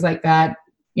homes, things like that,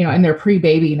 and they're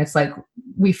pre-baby. And it's like,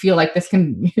 we feel like this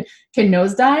can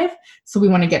nosedive. So we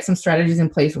want to get some strategies in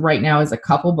place right now as a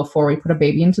couple before we put a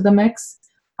baby into the mix.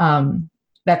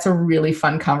 That's a really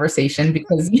fun conversation,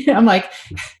 because I'm like,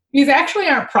 these actually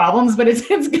aren't problems, but it's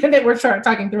good that we're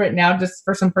talking through it now, just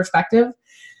for some perspective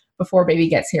before baby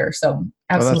gets here. So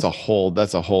absolutely. Well,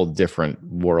 that's a whole different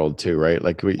world too, right?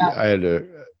 Like I had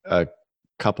a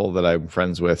couple that I'm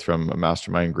friends with from a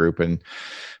mastermind group, and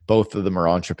both of them are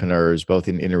entrepreneurs, both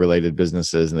in interrelated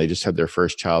businesses, and they just had their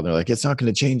first child. And they're like, it's not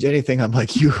going to change anything. I'm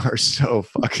like, you are so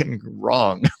fucking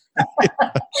wrong.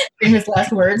 Famous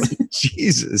last words.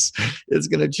 Jesus, it's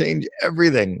going to change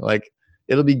everything. Like,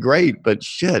 it'll be great, but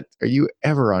shit, are you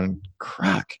ever on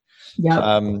crack? Yeah.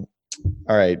 All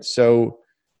right. So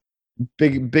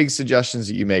big suggestions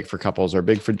that you make for couples, or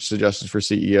big suggestions for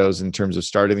CEOs in terms of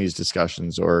starting these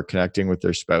discussions or connecting with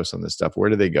their spouse on this stuff. Where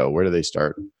do they go? Where do they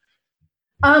start?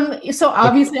 So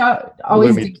obviously I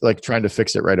always like trying to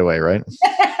fix it right away, right?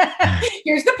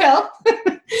 Here's the pill.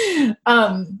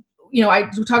 I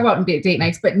talk about date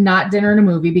nights, but not dinner and a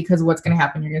movie, because what's going to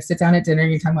happen? You're going to sit down at dinner,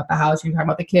 you're talking about the house, you're talking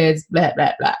about the kids, blah,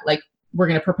 blah, blah. Like, we're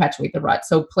going to perpetuate the rut.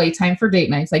 So playtime for date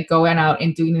nights, like going out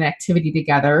and doing an activity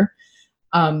together,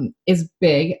 is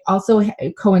big. Also,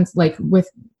 like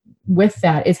with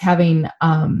that is having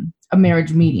a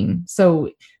marriage meeting. So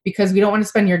because we don't want to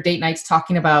spend your date nights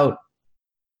talking about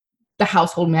the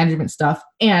household management stuff,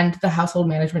 and the household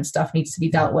management stuff needs to be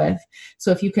dealt with.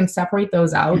 So if you can separate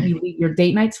those out, you leave your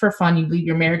date nights for fun, you leave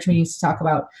your marriage meetings to talk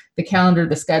about the calendar,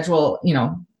 the schedule,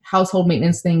 household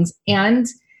maintenance things. And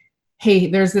hey,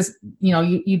 there's this,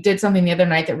 you did something the other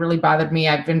night that really bothered me.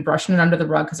 I've been brushing it under the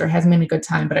rug because there hasn't been a good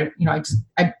time, but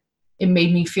it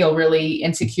made me feel really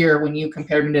insecure when you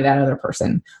compared me to that other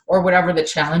person, or whatever the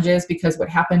challenge is. Because what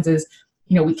happens is,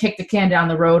 we kick the can down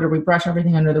the road, or we brush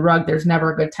everything under the rug. There's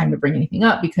never a good time to bring anything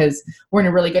up, because we're in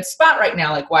a really good spot right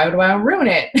now. Like, why would I ruin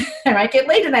it? I might get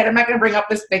late tonight. I'm not going to bring up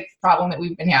this big problem that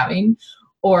we've been having.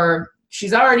 Or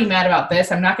she's already mad about this.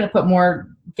 I'm not going to put more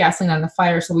gasoline on the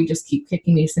fire. So we just keep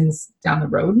kicking these things down the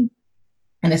road.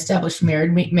 And establish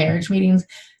marriage meetings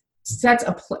sets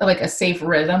a safe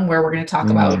rhythm where we're going to talk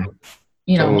about,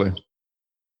 totally.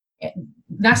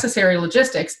 necessary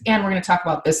logistics. And we're going to talk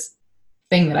about this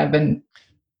thing that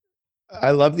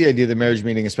I love the idea of the marriage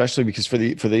meeting, especially because for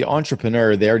the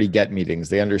entrepreneur, they already get meetings.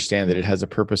 They understand that it has a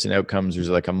purpose and outcomes. There's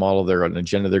like a model there, an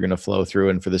agenda they're going to flow through.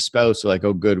 And for the spouse, they're like,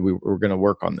 oh, good, we're going to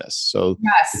work on this. So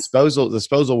yes. the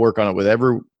spouse will work on it with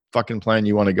every fucking plan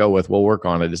you want to go with. We'll work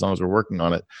on it as long as we're working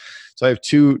on it. So I have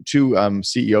two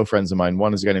CEO friends of mine.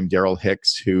 One is a guy named Daryl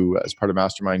Hicks, who is part of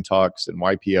Mastermind Talks and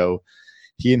YPO.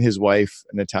 He and his wife,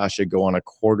 Natasha, go on a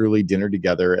quarterly dinner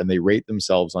together, and they rate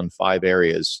themselves on 5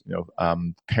 areas,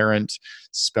 parent,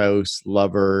 spouse,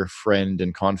 lover, friend,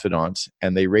 and confidant.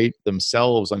 And they rate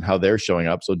themselves on how they're showing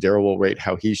up. So Daryl will rate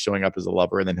how he's showing up as a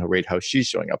lover, and then he'll rate how she's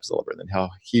showing up as a lover, and then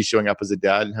how he's showing up as a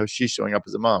dad, and how she's showing up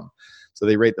as a mom. So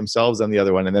they rate themselves on the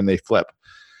other one, and then they flip.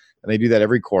 And they do that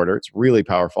every quarter. It's really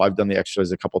powerful. I've done the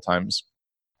exercise a couple times.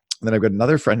 And then I've got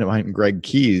another friend of mine, Greg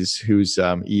Keys, who's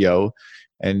EO.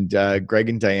 And Greg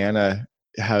and Diana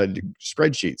had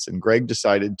spreadsheets, and Greg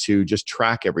decided to just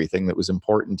track everything that was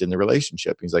important in the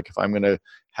relationship. He's like, if I'm going to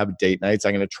have date nights,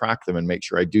 I'm going to track them and make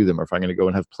sure I do them. Or if I'm going to go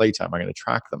and have playtime, I'm going to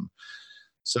track them.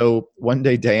 So one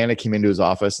day Diana came into his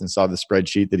office and saw the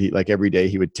spreadsheet that he, like, every day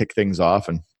he would tick things off.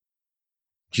 And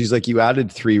she's like, you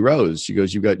added 3 rows. She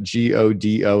goes, you got GO,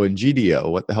 DO, and GDO.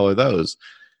 What the hell are those?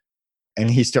 And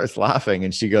he starts laughing,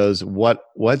 and she goes,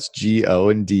 what's GO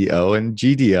and DO and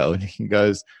GDO? And he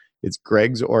goes, it's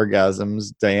Greg's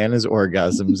orgasms, Diana's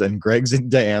orgasms, and Greg's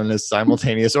and Diana's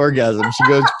simultaneous orgasms. She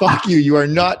goes, fuck you. You are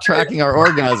not tracking our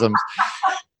orgasms.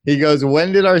 He goes,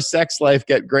 when did our sex life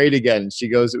get great again? She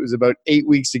goes, it was about 8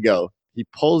 weeks ago. He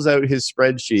pulls out his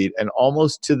spreadsheet, and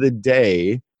almost to the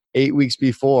day, 8 weeks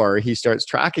before, he starts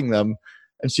tracking them.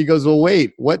 And she goes, well,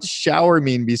 wait, what's shower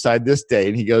mean beside this day?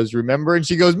 And he goes, remember? And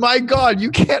she goes, my God, you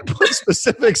can't put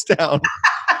specifics down.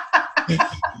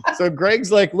 So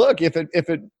Greg's like, look, if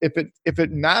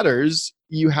it matters,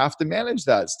 you have to manage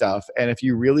that stuff. And if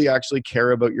you really actually care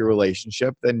about your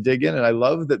relationship, then dig in. And I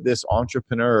love that this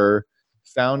entrepreneur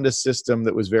found a system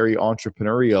that was very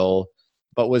entrepreneurial,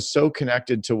 but was so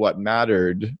connected to what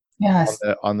mattered. Yes.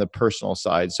 On the personal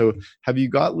side. So have you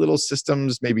got little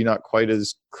systems, maybe not quite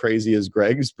as crazy as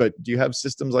Greg's, but do you have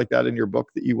systems like that in your book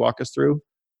that you walk us through?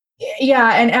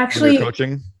 Yeah. And actually,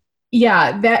 coaching?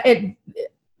 Yeah, that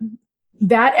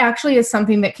actually is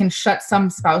something that can shut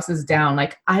some spouses down.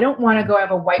 Like, I don't want to go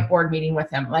have a whiteboard meeting with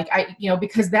him. Like,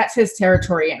 because that's his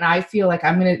territory. And I feel like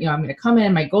I'm going to come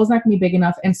in, my goal's not going to be big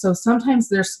enough. And so sometimes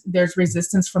there's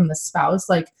resistance from the spouse.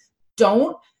 Like,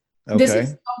 don't put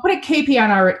a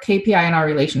KPI in our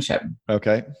relationship.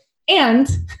 Okay. And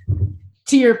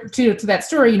to that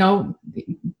story,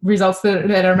 results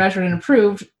that are measured and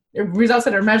improved,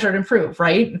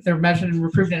 right? If they're measured and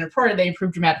improved and reported, they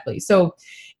improve dramatically. So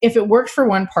if it worked for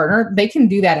one partner, they can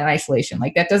do that in isolation.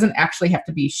 Like, that doesn't actually have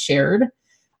to be shared.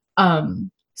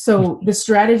 So the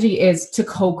strategy is to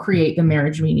co-create the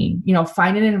marriage meeting.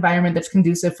 Find an environment that's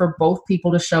conducive for both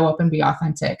people to show up and be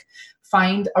authentic.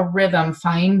 Find a rhythm,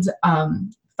 find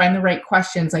the right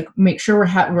questions, like make sure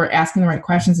we're asking the right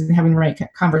questions and having the right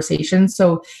conversations.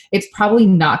 So it's probably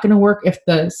not going to work if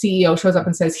the CEO shows up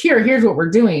and says, here's what we're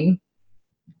doing.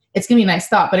 It's going to be a nice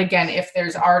thought. But again, if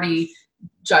there's already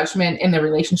judgment in the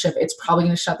relationship, it's probably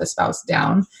going to shut the spouse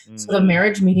down. So the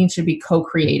marriage meeting should be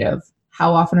co-creative.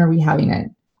 How often are we having it?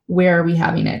 Where are we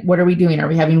having it? What are we doing? Are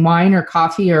we having wine or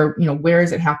coffee, or, where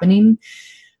is it happening?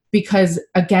 because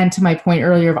again, to my point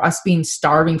earlier of us being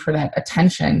starving for that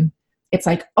attention, it's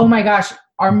like, oh my gosh,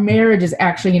 our marriage is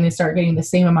actually going to start getting the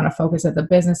same amount of focus that the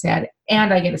business had,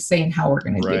 and I get a say in how we're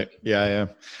going to do it. Yeah, yeah.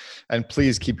 And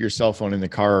please keep your cell phone in the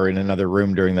car or in another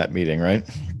room during that meeting, right?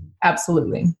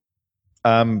 Absolutely.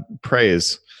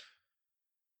 Praise.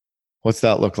 What's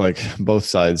that look like? Both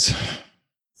sides.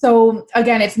 So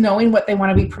again, it's knowing what they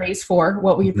want to be praised for,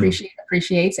 what we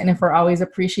appreciates. And if we're always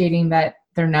appreciating that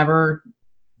they're never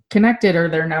connected or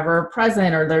they're never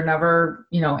present or they're never,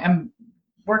 and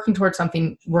working towards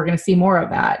something, we're going to see more of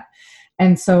that.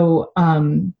 And so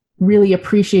really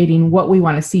appreciating what we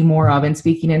want to see more of and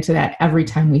speaking into that every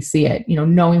time we see it,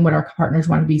 knowing what our partners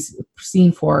want to be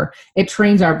seen for. It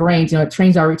trains our brains, it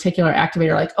trains our reticular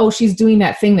activator, like, oh, she's doing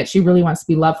that thing that she really wants to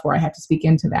be loved for. I have to speak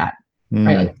into that.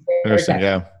 Right? Like, interesting,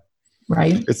 yeah.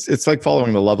 Right. It's like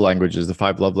following the love languages, the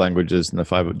 5 love languages and the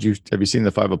 5. Have you seen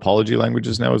the 5 apology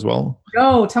languages now as well?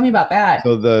 No, tell me about that.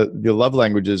 So the love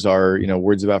languages are,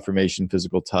 words of affirmation,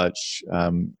 physical touch,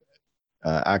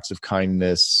 acts of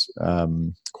kindness,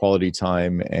 quality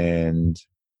time, and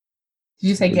did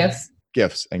you say gifts?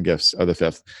 Gifts are the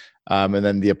 5th. And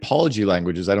then the apology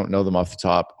languages, I don't know them off the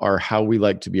top, are how we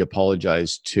like to be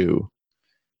apologized to.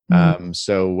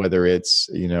 So whether it's,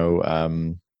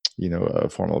 a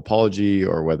formal apology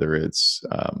or whether it's,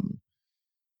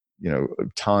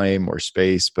 time or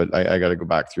space, but I got to go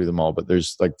back through them all. But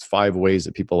there's like 5 ways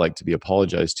that people like to be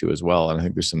apologized to as well. And I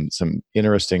think there's some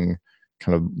interesting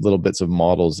kind of little bits of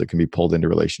models that can be pulled into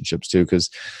relationships too.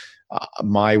 Because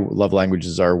my love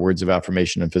languages are words of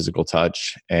affirmation and physical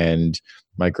touch. And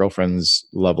my girlfriend's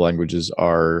love languages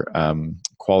are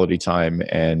quality time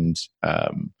and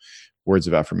words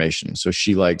of affirmation. So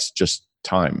she likes just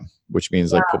time, which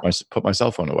means like put my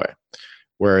cell phone away.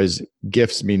 Whereas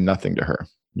gifts mean nothing to her.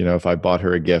 If I bought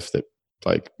her a gift that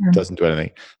like doesn't do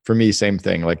anything. For me, same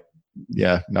thing. Like,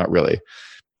 yeah, not really.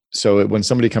 So when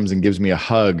somebody comes and gives me a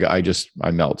hug, I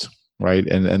melt, right?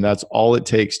 And that's all it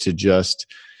takes to just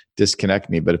disconnect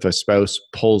me. But if a spouse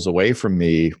pulls away from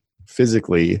me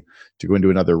physically to go into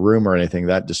another room or anything,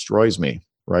 that destroys me,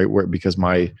 right? Because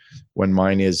when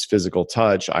mine is physical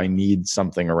touch, I need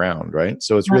something around, right?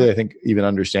 So it's really, I think, even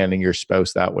understanding your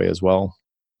spouse that way as well.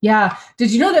 Yeah.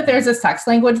 Did you know that there's a sex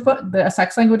language book, the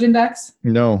sex language index?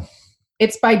 No.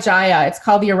 It's by Jaya. It's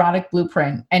called the Erotic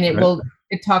Blueprint, and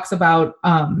it talks about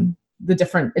the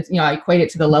different. I equate it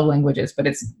to the love languages, but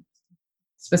it's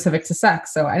specific to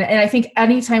sex. So, and I think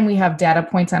anytime we have data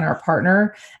points on our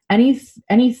partner,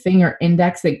 anything or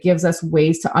index that gives us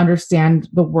ways to understand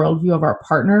the worldview of our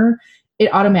partner,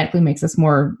 it automatically makes us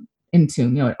more in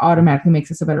tune. It automatically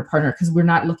makes us a better partner because we're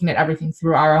not looking at everything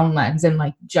through our own lens and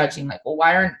like judging, like, well,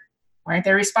 why aren't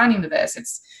they responding to this?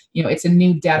 It's it's a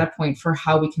new data point for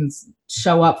how we can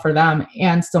show up for them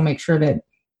and still make sure that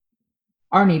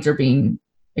our needs are being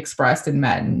expressed and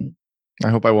met. And I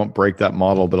hope I won't break that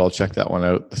model, but I'll check that one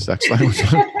out. The sex language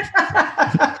one.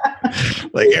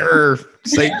 Like error,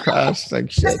 site crash,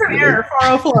 like shit. Just error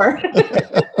 404.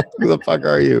 Who the fuck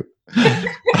are you?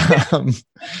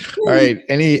 All right.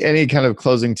 Any kind of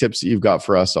closing tips that you've got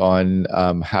for us on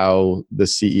how the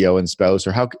CEO and spouse,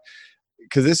 or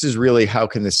because this is really how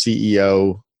can the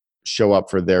CEO show up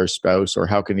for their spouse, or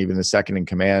how can even the second in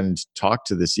command talk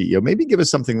to the CEO? Maybe give us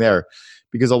something there,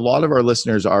 because a lot of our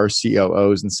listeners are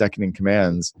COOs and second in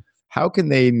commands. How can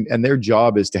they, and their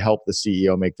job is to help the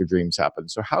CEO make their dreams happen.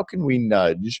 So how can we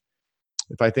nudge?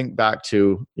 If I think back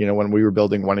to, when we were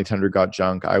building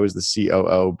 1-800-GOT-JUNK, I was the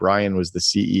COO, Brian was the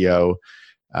CEO.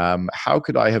 How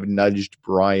could I have nudged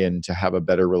Brian to have a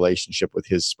better relationship with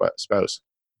his spouse?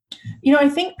 I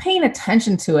think paying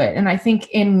attention to it. And I think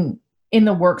in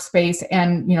the workspace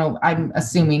and, I'm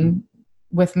assuming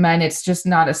with men, it's just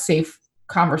not a safe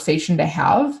conversation to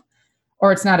have,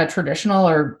 or it's not a traditional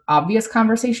or obvious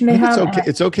conveation to have.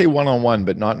 It's okay one-on-one,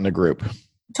 but not in a group.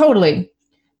 Totally.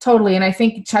 And I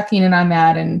think checking in on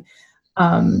that and,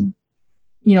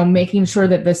 making sure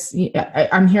that this,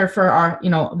 I'm here for our,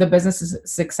 the business's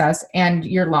success and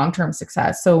your long-term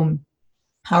success. So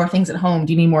how are things at home?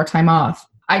 Do you need more time off?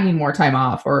 I need more time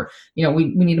off, or,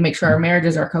 we need to make sure our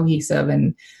marriages are cohesive,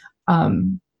 and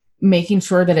making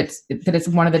sure that it's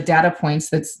one of the data points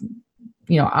that's,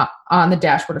 on the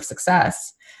dashboard of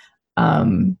success.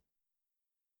 I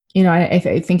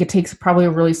think it takes probably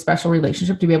a really special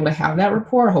relationship to be able to have that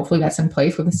rapport. Hopefully that's in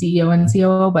place with the CEO and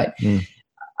COO, but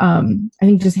I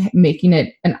think just making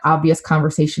it an obvious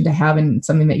conversation to have, and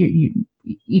something that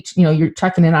you're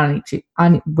checking in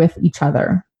on with each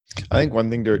other. I think one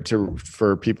thing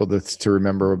for people to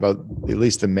remember about at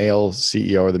least the male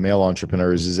CEO or the male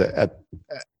entrepreneurs is that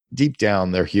deep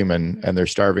down, they're human and they're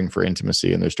starving for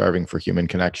intimacy and they're starving for human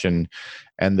connection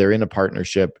and they're in a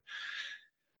partnership.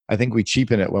 I think we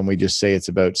cheapen it when we just say it's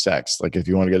about sex. Like if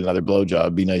you want to get another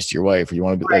blowjob, be nice to your wife, or you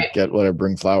want to like get whatever,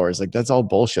 bring flowers. Like that's all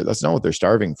bullshit. That's not what they're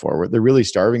starving for. What they're really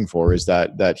starving for is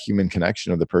that human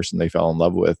connection of the person they fell in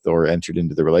love with or entered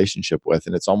into the relationship with.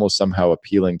 And it's almost somehow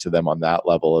appealing to them on that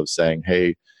level of saying,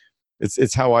 hey,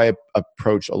 it's how I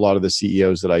approach a lot of the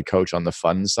CEOs that I coach on the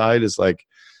fun side is like,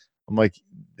 I'm like,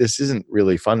 this isn't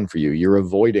really fun for you. You're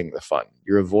avoiding the fun.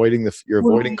 You're avoiding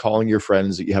calling your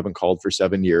friends that you haven't called for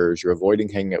 7 years. You're avoiding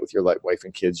hanging out with your wife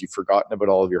and kids. You've forgotten about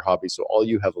all of your hobbies. So all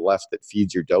you have left that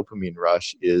feeds your dopamine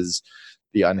rush is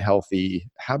the unhealthy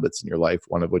habits in your life,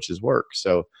 one of which is work.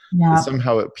 So it's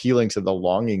somehow appealing to the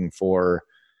longing for,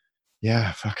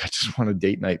 I just want a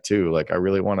date night too. Like I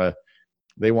really want to,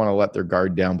 they want to let their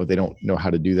guard down, but they don't know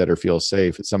how to do that or feel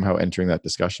safe. It's somehow entering that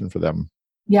discussion for them.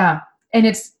 Yeah. And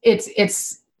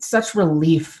it's such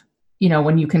relief,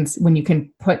 when you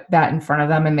can put that in front of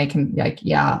them and they can like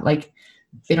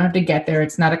they don't have to get there.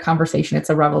 It's not a conversation. It's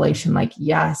a revelation. Like,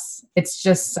 yes, it's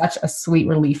just such a sweet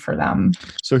relief for them.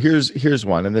 So here's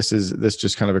one. And this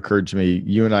just kind of occurred to me.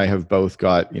 You and I have both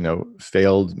got,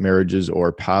 failed marriages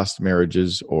or past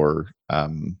marriages or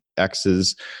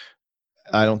exes.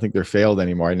 I don't think they're failed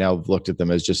anymore. I now have looked at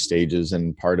them as just stages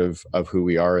and part of who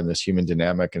we are in this human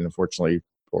dynamic. And unfortunately,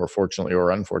 or fortunately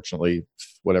or unfortunately,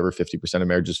 whatever, 50% of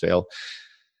marriages fail.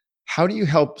 How do you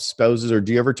help spouses, or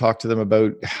do you ever talk to them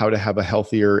about how to have a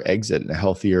healthier exit and a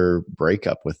healthier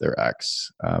breakup with their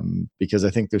ex? Because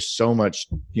I think there's so much,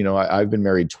 I've been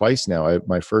married twice now.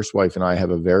 My first wife and I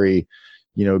have a very,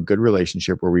 good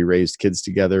relationship where we raised kids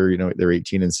together. They're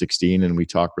 18 and 16 and we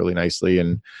talk really nicely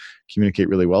and communicate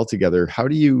really well together. How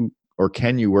do you, or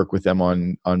can you work with them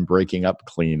on breaking up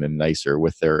clean and nicer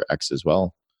with their ex as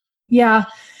well? Yeah.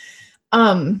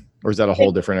 Or is that a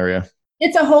whole different area?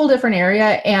 It's a whole different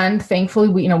area. And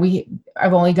thankfully,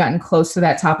 I've only gotten close to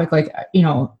that topic, like,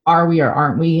 are we or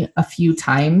aren't we a few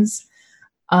times.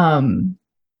 And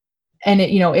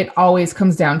it always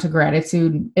comes down to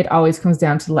gratitude. It always comes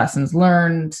down to lessons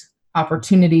learned,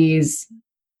 opportunities,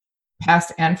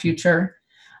 past and future.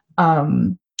 I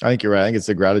think you're right. I think it's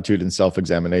the gratitude and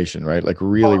self-examination, right? Like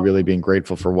really being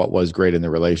grateful for what was great in the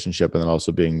relationship, and then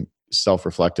also being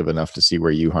self-reflective enough to see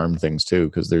where you harm things too.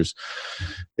 Because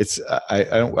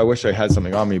I wish I had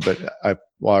something on me, but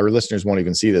our listeners won't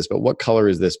even see this, but what color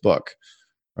is this book,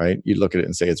 right? You'd look at it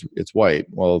and say it's white.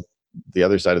 Well, the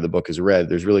other side of the book is red.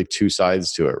 There's really two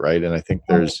sides to it, right? And I think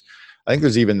there's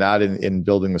even that in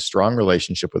building a strong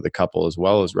relationship with a couple, as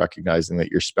well as recognizing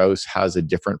that your spouse has a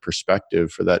different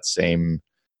perspective for that same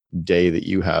day that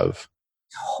you have.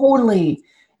 Totally.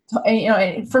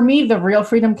 And for me, the real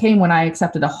freedom came when I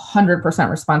accepted 100%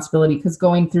 responsibility, because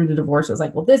going through the divorce was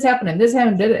like, well, this happened and this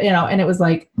happened, and it was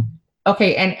like,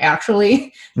 okay. And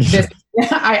actually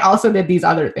I also did these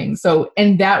other things. So,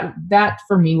 and that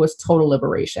for me was total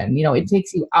liberation. It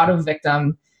takes you out of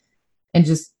victim and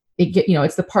just,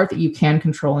 it's the part that you can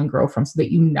control and grow from, so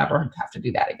that you never have to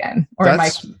do that again. Or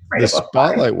that's the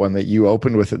spotlight one that you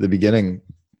opened with at the beginning,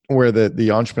 where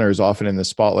the entrepreneur is often in the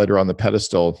spotlight or on the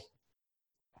pedestal,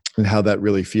 and how that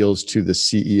really feels to the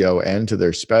CEO and to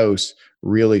their spouse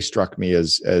really struck me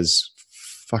as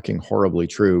fucking horribly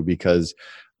true, because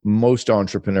most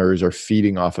entrepreneurs are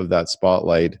feeding off of that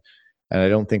spotlight. And I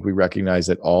don't think we recognize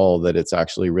at all that it's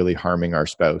actually really harming our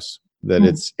spouse, that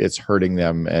it's hurting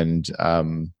them, and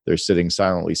they're sitting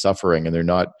silently suffering, and they're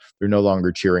no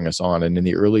longer cheering us on. And in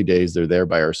the early days, they're there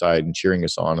by our side and cheering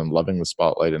us on and loving the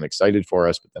spotlight and excited for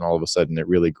us. But then all of a sudden it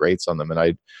really grates on them.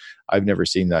 And I've never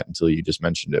seen that until you just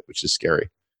mentioned it, which is scary.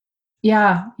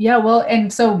 Yeah. Yeah. Well,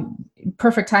 and so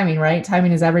perfect timing, right?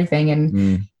 Timing is everything.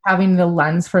 And having the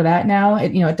lens for that now,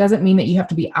 it doesn't mean that you have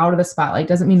to be out of the spotlight. It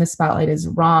doesn't mean the spotlight is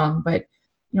wrong, but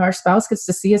our spouse gets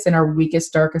to see us in our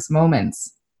weakest, darkest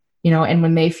moments. And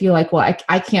when they feel like, well,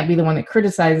 I can't be the one that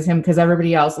criticizes him because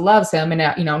everybody else loves him. And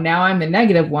now I'm the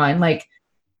negative one. Like,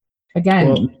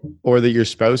 again, or that your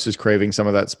spouse is craving some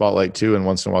of that spotlight too. And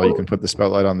once in a while you can put the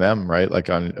spotlight on them, right? Like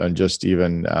on just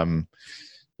even,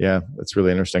 that's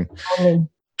really interesting.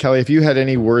 Kelly, if you had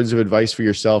any words of advice for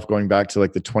yourself, going back to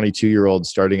like the 22-year-old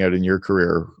starting out in your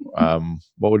career,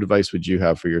 what advice would you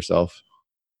have for yourself?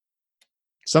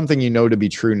 Something to be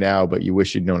true now, but you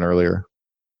wish you'd known earlier.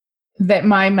 That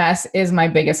my mess is my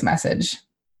biggest message.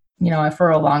 For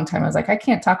a long time, I was like, I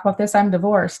can't talk about this. I'm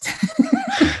divorced.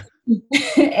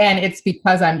 And it's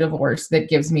because I'm divorced that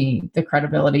gives me the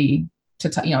credibility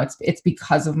to, it's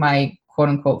because of my quote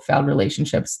unquote failed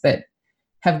relationships that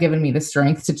have given me the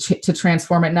strength to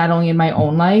transform it, not only in my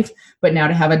own life, but now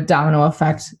to have a domino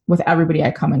effect with everybody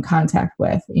I come in contact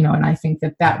with, and I think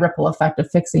that ripple effect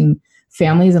of fixing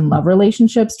families and love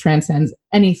relationships transcends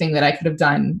anything that I could have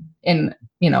done in,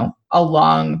 a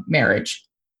long marriage.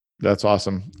 That's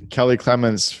awesome. Kelly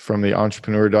Clements from the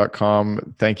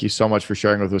Entreprenewer.com. Thank you so much for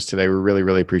sharing with us today. We really,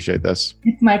 really appreciate this.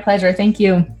 It's my pleasure. Thank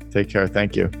you. Take care.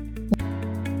 Thank you.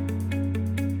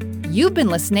 You've been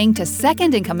listening to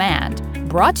Second in Command,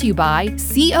 brought to you by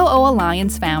COO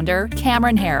Alliance founder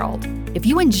Cameron Harold. If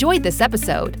you enjoyed this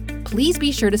episode, please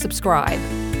be sure to subscribe.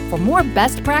 For more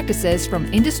best practices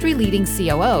from industry-leading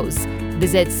COOs,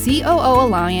 visit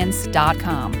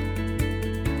COOalliance.com.